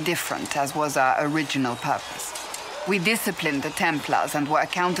abilities are different, as was our original purpose. We disciplined the Templars and were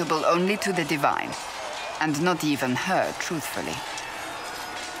accountable only to the divine. And not even her, truthfully.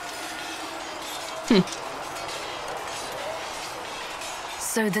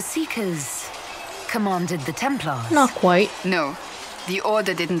 So the Seekers commanded the Templars? Not quite. No. The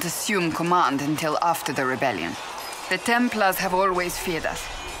Order didn't assume command until after the rebellion. The Templars have always feared us.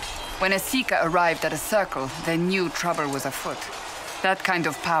 When a Seeker arrived at a circle, they knew trouble was afoot. That kind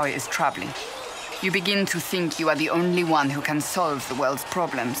of power is troubling. You begin to think you are the only one who can solve the world's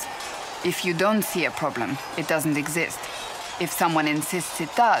problems. If you don't see a problem, it doesn't exist. If someone insists it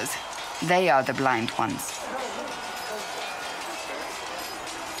does, they are the blind ones.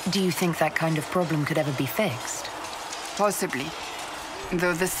 Do you think that kind of problem could ever be fixed? Possibly.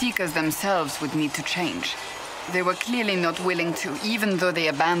 Though the Seekers themselves would need to change. They were clearly not willing to, even though they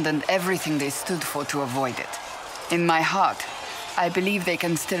abandoned everything they stood for to avoid it. In my heart, I believe they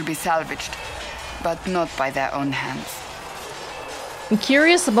can still be salvaged. but not by their own hands. I'm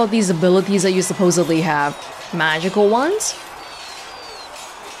curious about these abilities that you supposedly have. Magical ones?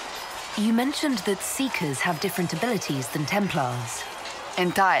 You mentioned that Seekers have different abilities than Templars.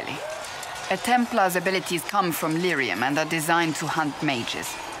 Entirely. A Templar's abilities come from lyrium and are designed to hunt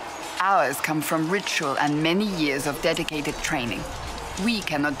mages. Ours come from ritual and many years of dedicated training. We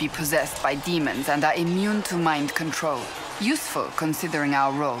cannot be possessed by demons and are immune to mind control. Useful considering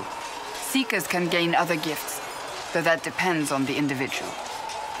our role. Seekers can gain other gifts, though that depends on the individual.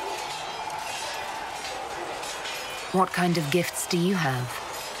 What kind of gifts do you have?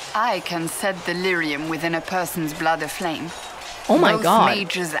 I can set the lyrium within a person's blood aflame. Oh my Both god.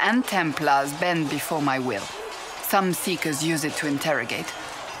 mages and Templars bend before my will. Some Seekers use it to interrogate,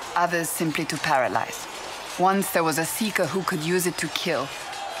 others simply to paralyze. Once there was a Seeker who could use it to kill.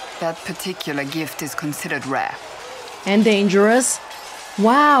 That particular gift is considered rare. And dangerous.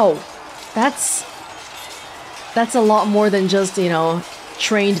 Wow. That's a lot more than just, you know,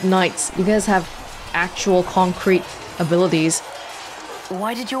 trained knights. You guys have actual concrete abilities.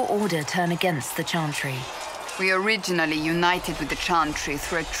 Why did your order turn against the Chantry? We originally united with the Chantry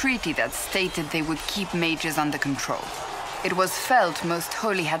through a treaty that stated they would keep mages under control. It was felt Most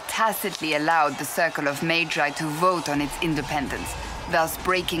Holy had tacitly allowed the Circle of Magi to vote on its independence, thus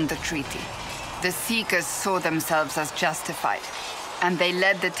breaking the treaty. The Seekers saw themselves as justified, and they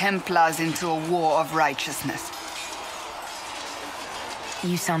led the Templars into a war of righteousness.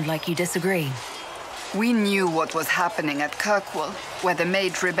 You sound like you disagree. We knew what was happening at Kirkwall, where the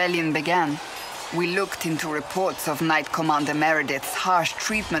Mage Rebellion began. We looked into reports of Knight Commander Meredith's harsh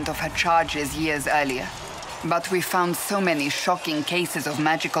treatment of her charges years earlier. But we found so many shocking cases of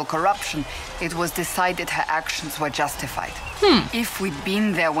magical corruption, it was decided her actions were justified. If we'd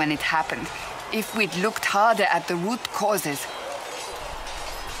been there when it happened, if we'd looked harder at the root causes,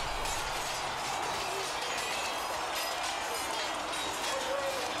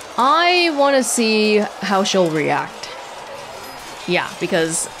 I want to see how she'll react. Yeah,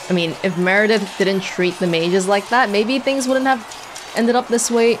 because, I mean, if Meredith didn't treat the mages like that, maybe things wouldn't have ended up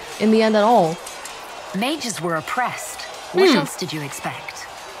this way in the end at all. Mages were oppressed. What else did you expect?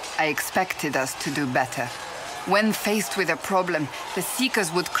 I expected us to do better. When faced with a problem, the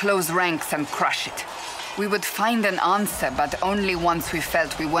Seekers would close ranks and crush it. We would find an answer, but only once we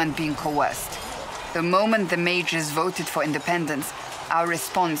felt we weren't being coerced. The moment the mages voted for independence, our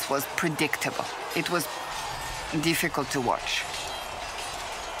response was predictable. It was difficult to watch.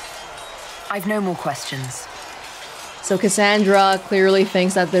 I've no more questions. So Cassandra clearly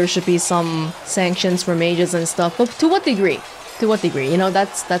thinks that there should be some sanctions for mages and stuff, but to what degree? To what degree? You know,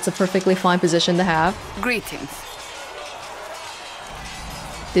 that's a perfectly fine position to have. Greetings.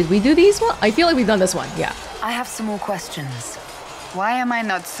 Did we do these one? I feel like we've done this one, yeah. I have some more questions. Why am I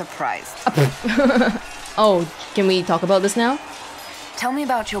not surprised? Oh, can we talk about this now? Tell me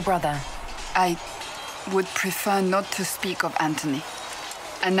about your brother. I would prefer not to speak of Anthony.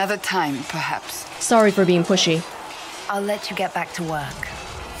 Another time, perhaps. Sorry for being pushy. I'll let you get back to work.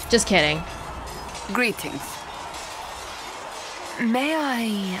 Just kidding. Greetings. May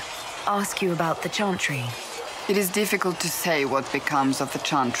I ask you about the Chantry? It is difficult to say what becomes of the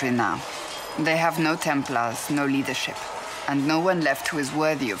Chantry now. They have no Templars, no leadership, and no one left who is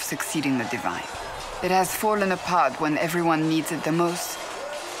worthy of succeeding the Divine. It has fallen apart when everyone needs it the most.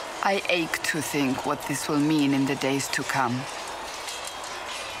 I ache to think what this will mean in the days to come.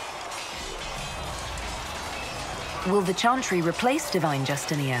 Will the Chantry replace Divine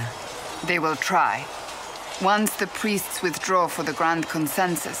Justinia? They will try. Once the priests withdraw for the Grand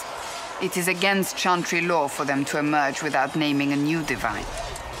Consensus, it is against Chantry law for them to emerge without naming a new Divine.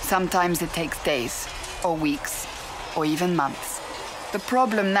 Sometimes it takes days, or weeks, or even months. The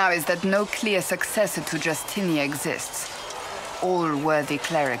problem now is that no clear successor to Justinia exists. All worthy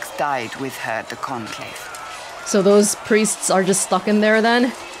clerics died with her at the Conclave. So those priests are just stuck in there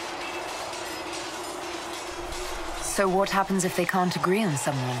then? So what happens if they can't agree on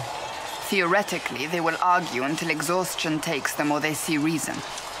someone? Theoretically, they will argue until exhaustion takes them or they see reason.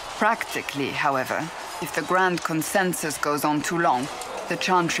 Practically, however, if the Grand Consensus goes on too long, the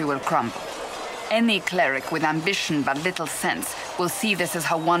Chantry will crumble. Any cleric with ambition but little sense will see this as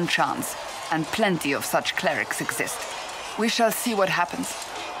her one chance, and plenty of such clerics exist. We shall see what happens.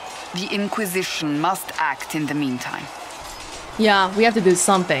 The Inquisition must act in the meantime. Yeah, we have to do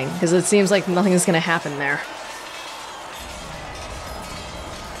something, because it seems like nothing is gonna happen there.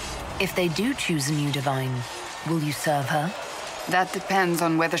 If they do choose a new Divine, will you serve her? That depends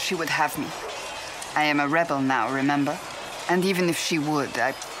on whether she would have me. I am a rebel now, remember? And even if she would,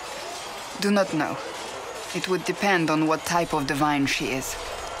 I do not know. It would depend on what type of Divine she is.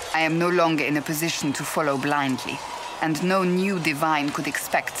 I am no longer in a position to follow blindly, and no new divine could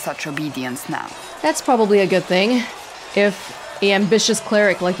expect such obedience now. That's probably a good thing. If an ambitious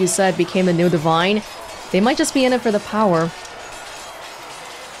cleric, like you said, became the new divine, they might just be in it for the power.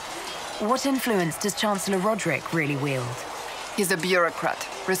 What influence does Chancellor Roderick really wield? He's a bureaucrat,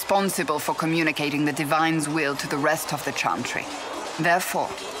 responsible for communicating the divine's will to the rest of the Chantry. Therefore,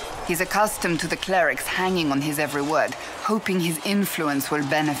 he's accustomed to the clerics hanging on his every word, hoping his influence will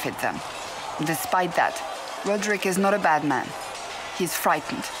benefit them. Despite that, Roderick is not a bad man. He's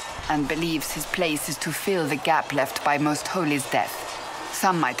frightened, and believes his place is to fill the gap left by Most Holy's death.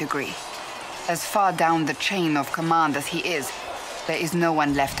 Some might agree. As far down the chain of command as he is, there is no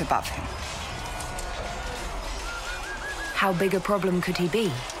one left above him. How big a problem could he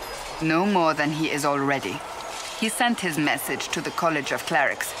be? No more than he is already. He sent his message to the College of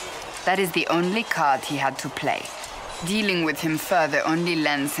Clerics. That is the only card he had to play. Dealing with him further only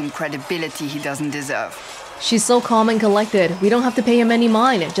lends him credibility he doesn't deserve. She's so calm and collected. We don't have to pay him any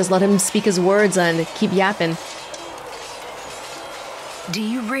mind. Just let him speak his words and keep yapping. Do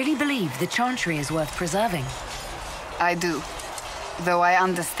you really believe the Chantry is worth preserving? I do. Though I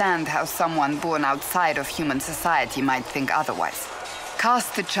understand how someone born outside of human society might think otherwise.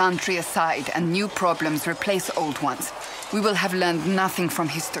 Cast the Chantry aside and new problems replace old ones. We will have learned nothing from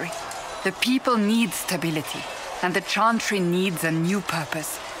history. The people need stability, and the Chantry needs a new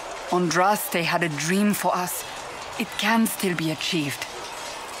purpose. Andraste had a dream for us. It can still be achieved.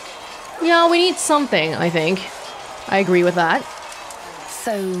 Yeah, we need something, I think. I agree with that.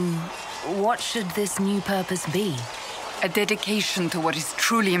 So, what should this new purpose be? A dedication to what is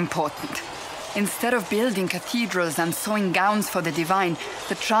truly important. Instead of building cathedrals and sewing gowns for the divine,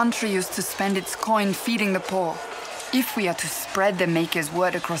 the Chantry used to spend its coin feeding the poor. If we are to spread the Maker's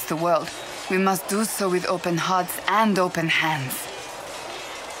word across the world, we must do so with open hearts and open hands.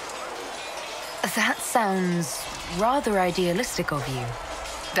 That sounds rather idealistic of you.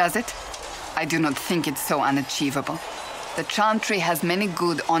 Does it? I do not think it's so unachievable. The Chantry has many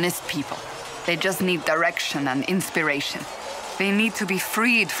good, honest people. They just need direction and inspiration. They need to be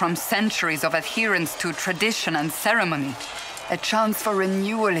freed from centuries of adherence to tradition and ceremony. A chance for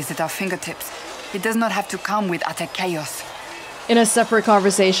renewal is at our fingertips. It does not have to come with utter chaos. In a separate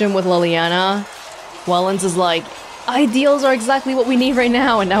conversation with Liliana, Welonz is like, ideals are exactly what we need right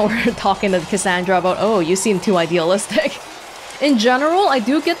now, and now we're talking to Cassandra about, oh, you seem too idealistic. In general, I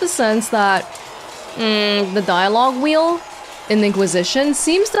do get the sense that the dialogue wheel in the Inquisition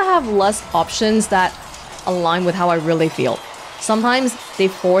seems to have less options that align with how I really feel. Sometimes they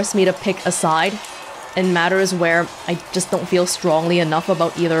force me to pick a side in matters where I just don't feel strongly enough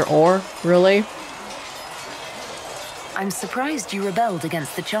about either or, really. I'm surprised you rebelled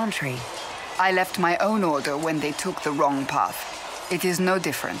against the Chantry. I left my own order when they took the wrong path. It is no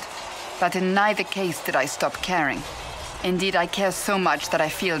different. But in neither case did I stop caring. Indeed, I care so much that I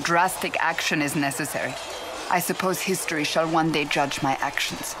feel drastic action is necessary. I suppose history shall one day judge my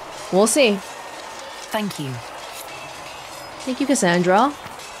actions. We'll see. Thank you. Thank you, Cassandra.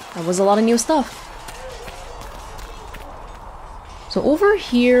 That was a lot of new stuff. So over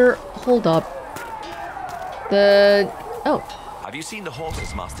here, hold up. Oh. Have you seen the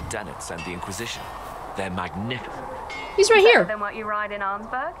horses Master Dennett sent the Inquisition? They're magnificent. He's right here. Than what you ride in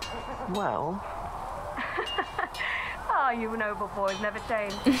Arnsberg? Well... Oh, you noble boys never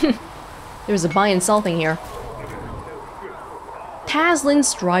change. There's a buy and sell thing here. Taslin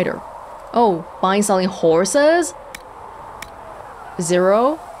Strider. Oh, buying selling horses?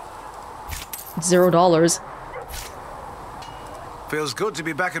 $0. Feels good to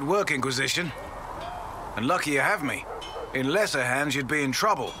be back at work, Inquisition. And lucky you have me. In lesser hands, you'd be in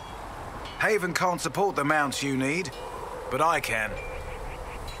trouble. Haven can't support the mounts you need, but I can.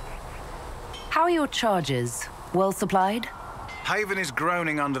 How are your charges? Well supplied? Haven is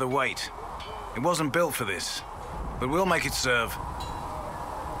groaning under the weight. It wasn't built for this, but we'll make it serve.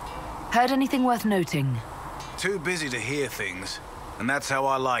 Heard anything worth noting? Too busy to hear things, and that's how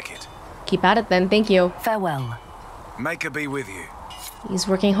I like it. Keep at it then, thank you. Farewell. Maker be with you. He's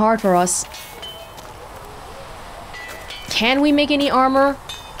working hard for us. Can we make any armor?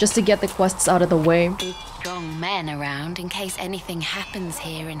 Just to get the quests out of the way. Big, strong men around in case anything happens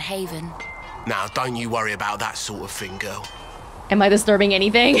here in Haven. Now, don't you worry about that sort of thing, girl. Am I disturbing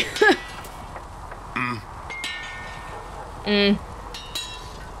anything?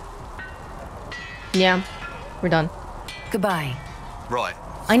 Yeah, we're done. Goodbye. Right.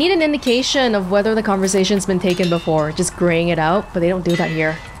 I need an indication of whether the conversation's been taken before, just graying it out, but they don't do that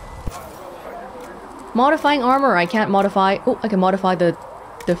here. Modifying armor, I can't modify... Oh, I can modify the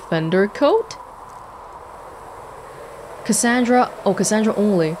defender coat? Cassandra... Oh, Cassandra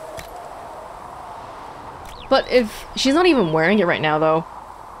only. But if... She's not even wearing it right now, though.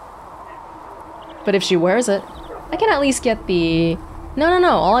 But if she wears it, I can at least get the... No.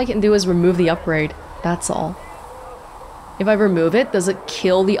 All I can do is remove the upgrade. That's all. If I remove it, does it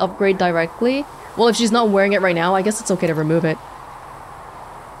kill the upgrade directly? Well, if she's not wearing it right now, I guess it's okay to remove it.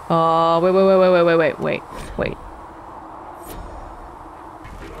 Wait.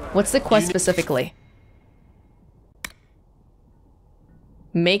 What's the quest specifically?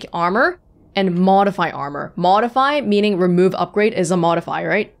 Make armor and modify armor. Modify, meaning remove upgrade, is a modify,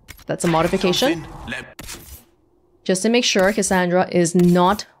 right? That's a modification. Just to make sure Cassandra is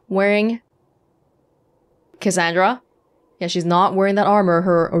not wearing... Cassandra? Yeah, she's not wearing that armor,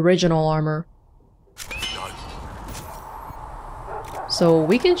 her original armor. So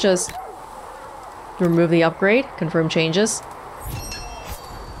we can just remove the upgrade, confirm changes.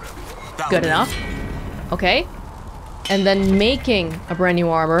 Good enough. Okay. And then making a brand new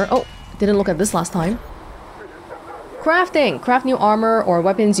armor. Oh, didn't look at this last time. Crafting. Craft new armor or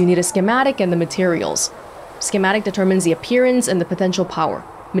weapons, you need a schematic and the materials. Schematic determines the appearance and the potential power.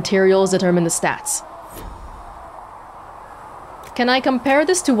 Materials determine the stats. Can I compare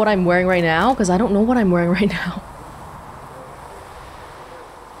this to what I'm wearing right now? Because I don't know what I'm wearing right now.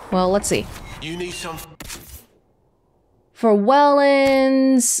 Well, let's see. You need some... For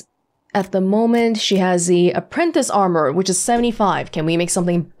Welonz, at the moment, she has the apprentice armor, which is 75. Can we make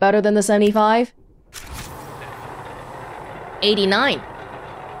something better than the 75? 89.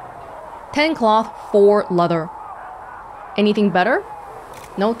 10 cloth, 4 leather. Anything better?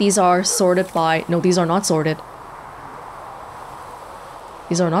 No, these are sorted by... No, these are not sorted.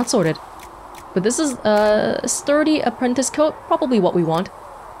 These are not sorted. But this is a sturdy apprentice coat, probably what we want.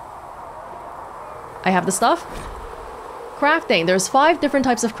 I have the stuff. Crafting. There's 5 different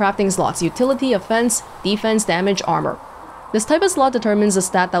types of crafting slots. Utility, offense, defense, damage, armor. This type of slot determines the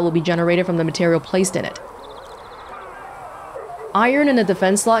stat that will be generated from the material placed in it. Iron in a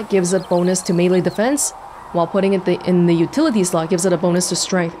defense slot gives a bonus to melee defense, while putting it in the utility slot gives it a bonus to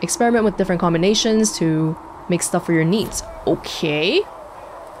strength. Experiment with different combinations to make stuff for your needs. Okay.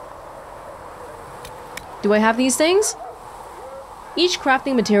 Do I have these things? Each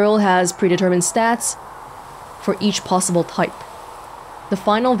crafting material has predetermined stats for each possible type. The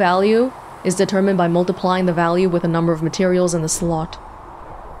final value is determined by multiplying the value with the number of materials in the slot.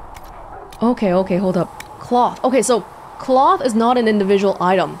 Okay, hold up. Cloth. Okay, so cloth is not an individual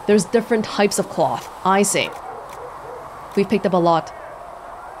item. There's different types of cloth. I see. We've picked up a lot.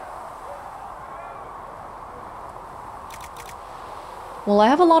 Well, I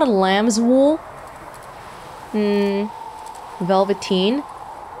have a lot of lamb's wool. Velveteen.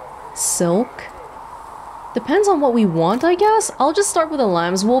 Silk. Depends on what we want, I guess. I'll just start with the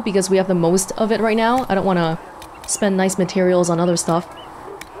lamb's wool because we have the most of it right now. I don't want to spend nice materials on other stuff.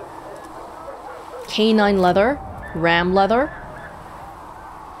 Canine leather. Ram leather.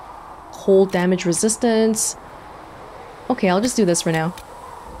 Cold damage resistance. Okay, I'll just do this for now.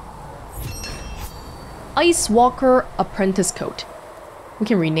 Ice Walker apprentice coat. We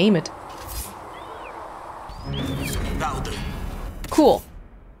can rename it. Cool.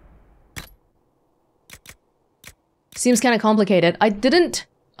 Seems kind of complicated. I didn't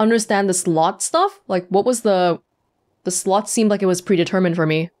understand the slot stuff. Like, what was the slot seemed like it was predetermined for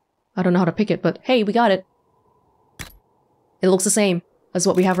me. I don't know how to pick it, but hey, we got it. It looks the same as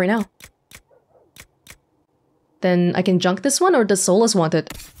what we have right now. Then I can junk this one, or does Solas want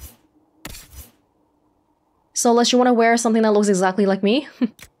it? Solas, you want to wear something that looks exactly like me?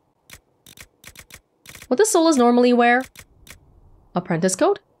 What does Solas normally wear? Apprentice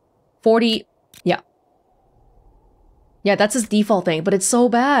coat? 40... Yeah. Yeah, that's his default thing, but it's so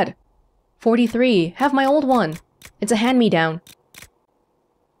bad. 43. Have my old one. It's a hand-me-down.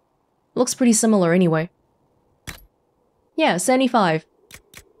 Looks pretty similar anyway. Yeah, 75.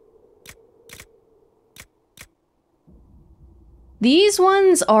 These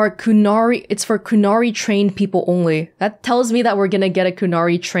ones are Kunari... It's for Kunari-trained people only. That tells me that we're gonna get a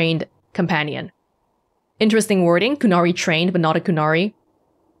Kunari-trained companion. Interesting wording. Kunari-trained, but not a Kunari.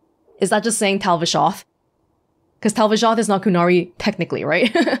 Is that just saying Talvishoth? Because Talvishoth is not Kunari technically,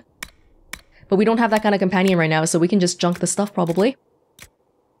 right? But we don't have that kind of companion right now, so we can just junk the stuff probably.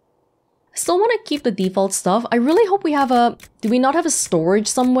 I still want to keep the default stuff. I really hope we have a... Do we not have a storage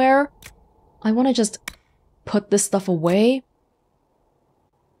somewhere? I want to just put this stuff away.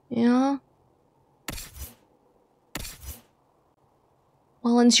 Yeah.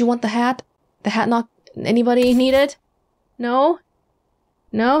 Welonz, you want the hat? The hat not... Anybody need it? No?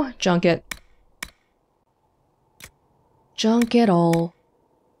 No? Junk it. Junk it all.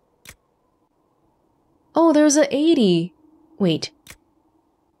 Oh, there's a 80. Wait.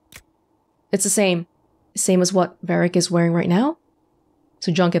 It's the same. Same as what Varric is wearing right now?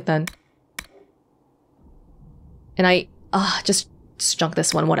 So junk it then. And I... just junk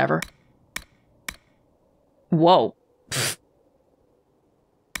this one, whatever. Whoa.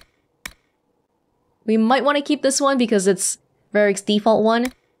 We might want to keep this one because it's Varric's default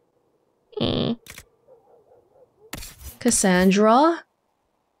one. Cassandra?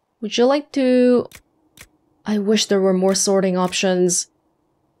 Would you like to... I wish there were more sorting options.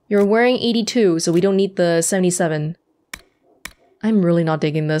 You're wearing 82, so we don't need the 77. I'm really not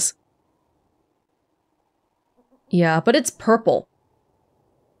digging this. Yeah, but it's purple.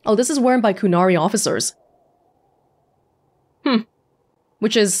 Oh, this is worn by Kunari officers.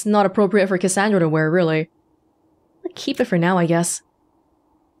 Which is not appropriate for Cassandra to wear, really. I'll keep it for now, I guess.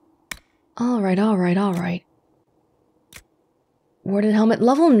 Alright, alright, alright. Warded helmet,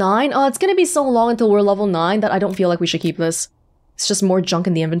 level 9? Oh, it's gonna be so long until we're level 9 that I don't feel like we should keep this. It's just more junk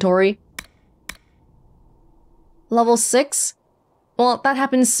in the inventory. Level 6? Well, that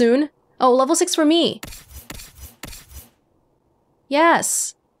happens soon. Oh, level 6 for me!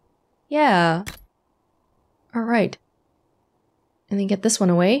 Yes! Yeah. Alright. And then get this one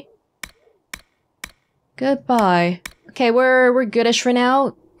away. Goodbye. Okay, we're goodish for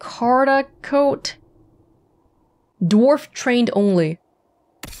now. Carta coat. Dwarf trained only.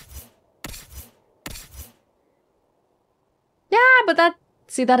 Yeah, but that...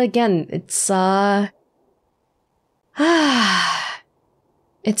 See that again. It's,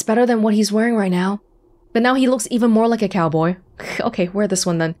 it's better than what he's wearing right now. But now he looks even more like a cowboy. Okay, wear this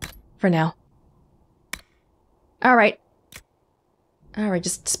one then. For now. Alright. Alright,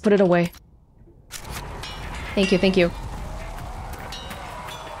 just put it away. Thank you, thank you.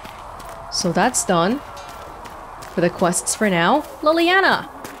 So that's done. For the quests for now. Liliana!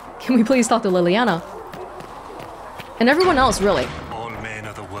 Can we please talk to Liliana? And everyone else, really. All men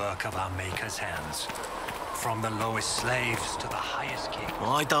are the work of our Maker's hands. From the lowest slaves to the highest king.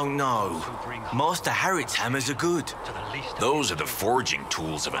 I don't know. Master Harriet's hammers are good. Those are the forging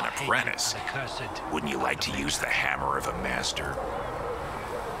tools of an apprentice. Wouldn't you like to use the hammer of a master?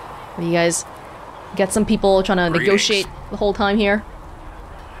 You guys get some people trying to negotiate the whole time here?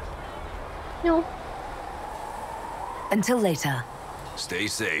 No. Until later. Stay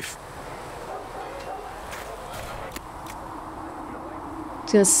safe.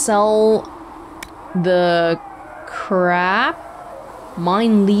 It's gonna sell the crap?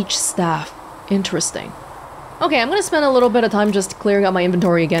 Mine leech staff. Interesting. Okay, I'm gonna spend a little bit of time just clearing out my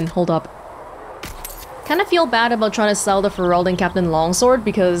inventory again. Hold up. Kinda feel bad about trying to sell the Ferelden Captain Longsword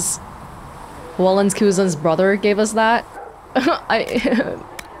because Welonz Kuzan's brother gave us that.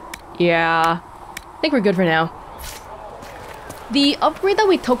 Yeah. I think we're good for now. The upgrade that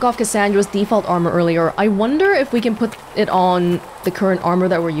we took off Cassandra's default armor earlier, I wonder if we can put it on the current armor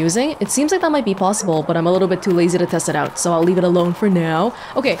that we're using. It seems like that might be possible, but I'm a little bit too lazy to test it out, so I'll leave it alone for now.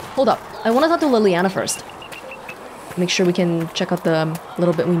 Okay, hold up. I want to talk to Liliana first. Make sure we can check out the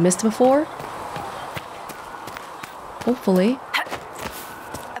little bit we missed before. Hopefully.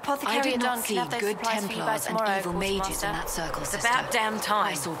 I did not see good Templars and evil mages in that circle, sister. About damn time.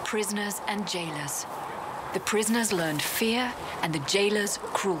 I saw prisoners and jailers. The prisoners learned fear, and the jailers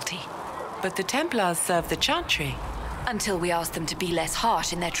cruelty. But the Templars served the Chantry. Until we asked them to be less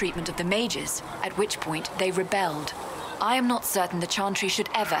harsh in their treatment of the mages, at which point they rebelled. I am not certain the Chantry should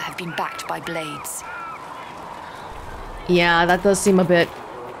ever have been backed by blades. Yeah, that does seem a bit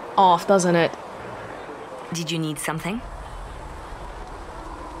off, doesn't it? Did you need something?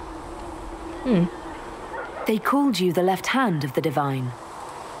 They called you the left hand of the divine.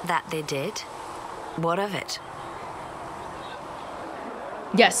 That they did. What of it?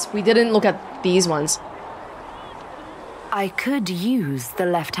 Yes, we didn't look at these ones. I could use the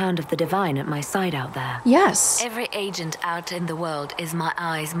left hand of the divine at my side out there. Yes. Every agent out in the world is my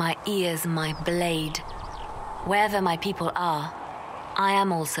eyes, my ears, my blade. Wherever my people are, I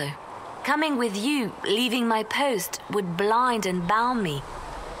am also. Coming with you, leaving my post, would blind and bound me.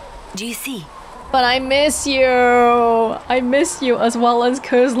 Do you see? But I miss you! I miss you as well as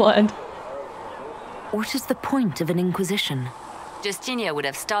Kursland. What is the point of an Inquisition? Justinia would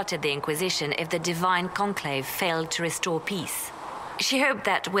have started the Inquisition if the Divine Conclave failed to restore peace. She hoped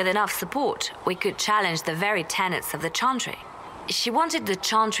that with enough support, we could challenge the very tenets of the Chantry. She wanted the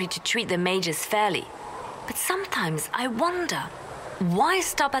Chantry to treat the mages fairly. But sometimes I wonder, why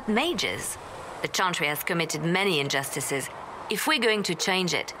stop at mages? The Chantry has committed many injustices. If we're going to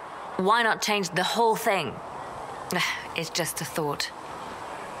change it, why not change the whole thing? It's just a thought.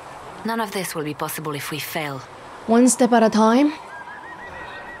 None of this will be possible if we fail. One step at a time.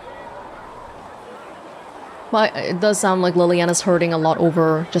 But it does sound like Liliana's hurting a lot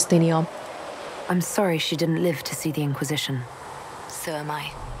over Justinia. I'm sorry she didn't live to see the Inquisition. So am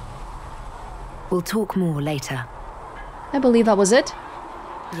I. We'll talk more later. I believe that was it.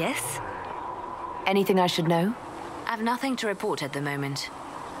 Yes? Anything I should know? I've nothing to report at the moment.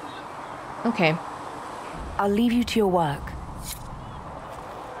 Okay. I'll leave you to your work.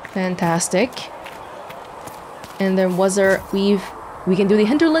 Fantastic. And then we can do the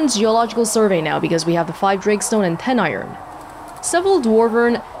Hinterlands Geological Survey now because we have the 5 Drakestone and 10 iron. Several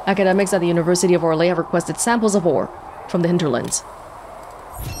Dwarven academics at the University of Orlais have requested samples of ore from the Hinterlands.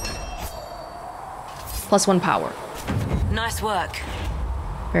 +1 power. Nice work.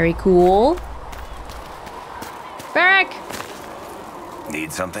 Very cool. Barak!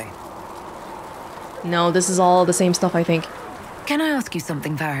 Need something? No, this is all the same stuff, I think. Can I ask you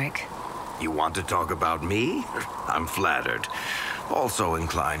something, Varric? You want to talk about me? I'm flattered. Also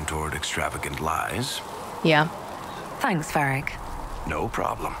inclined toward extravagant lies. Yeah. Thanks, Varric. No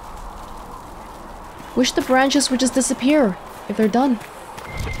problem. Wish the branches would just disappear if they're done.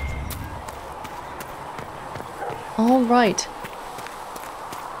 Alright.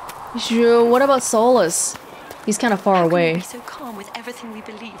 What about Solas? He's kind of far away. Be so calm with everything we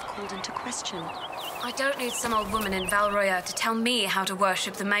believe called into question. I don't need some old woman in Valroya to tell me how to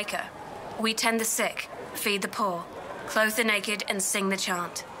worship the Maker. We tend the sick, feed the poor, clothe the naked, and sing the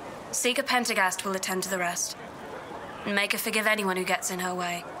chant. Seeker Pentagast will attend to the rest. And make her forgive anyone who gets in her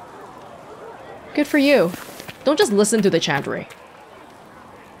way. Good for you. Don't just listen to the chantry.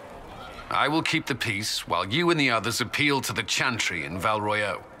 I will keep the peace while you and the others appeal to the chantry in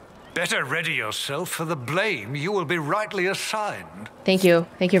Valroyo. Better ready yourself for the blame you will be rightly assigned. Thank you.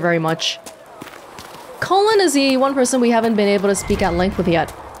 Thank you very much. Colin is the one person we haven't been able to speak at length with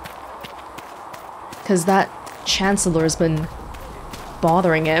yet. Because that Chancellor has been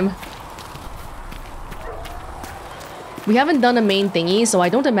bothering him. We haven't done a main thingy, so I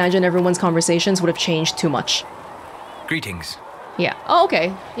don't imagine everyone's conversations would have changed too much. Greetings. Yeah. Oh,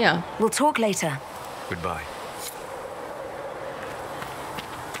 okay. Yeah. We'll talk later. Goodbye.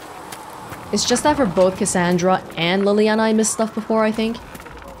 It's just that for both Cassandra and Liliana I missed stuff before, I think.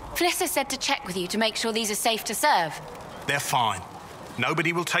 Fliss said to check with you to make sure these are safe to serve. They're fine.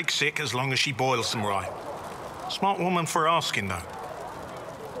 Nobody will take sick as long as she boils them right. Smart woman for asking, though.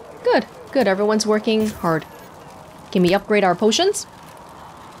 Good. Good. Everyone's working hard. Can we upgrade our potions?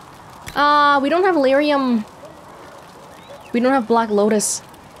 We don't have Lyrium. We don't have Black Lotus.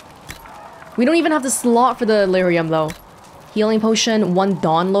 We don't even have the slot for the Lyrium, though. Healing potion, 1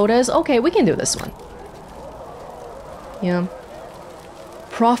 Dawn Lotus. Okay, we can do this one. Yeah.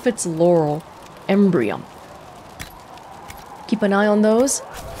 Prophet's Laurel. Embrium. Keep an eye on those.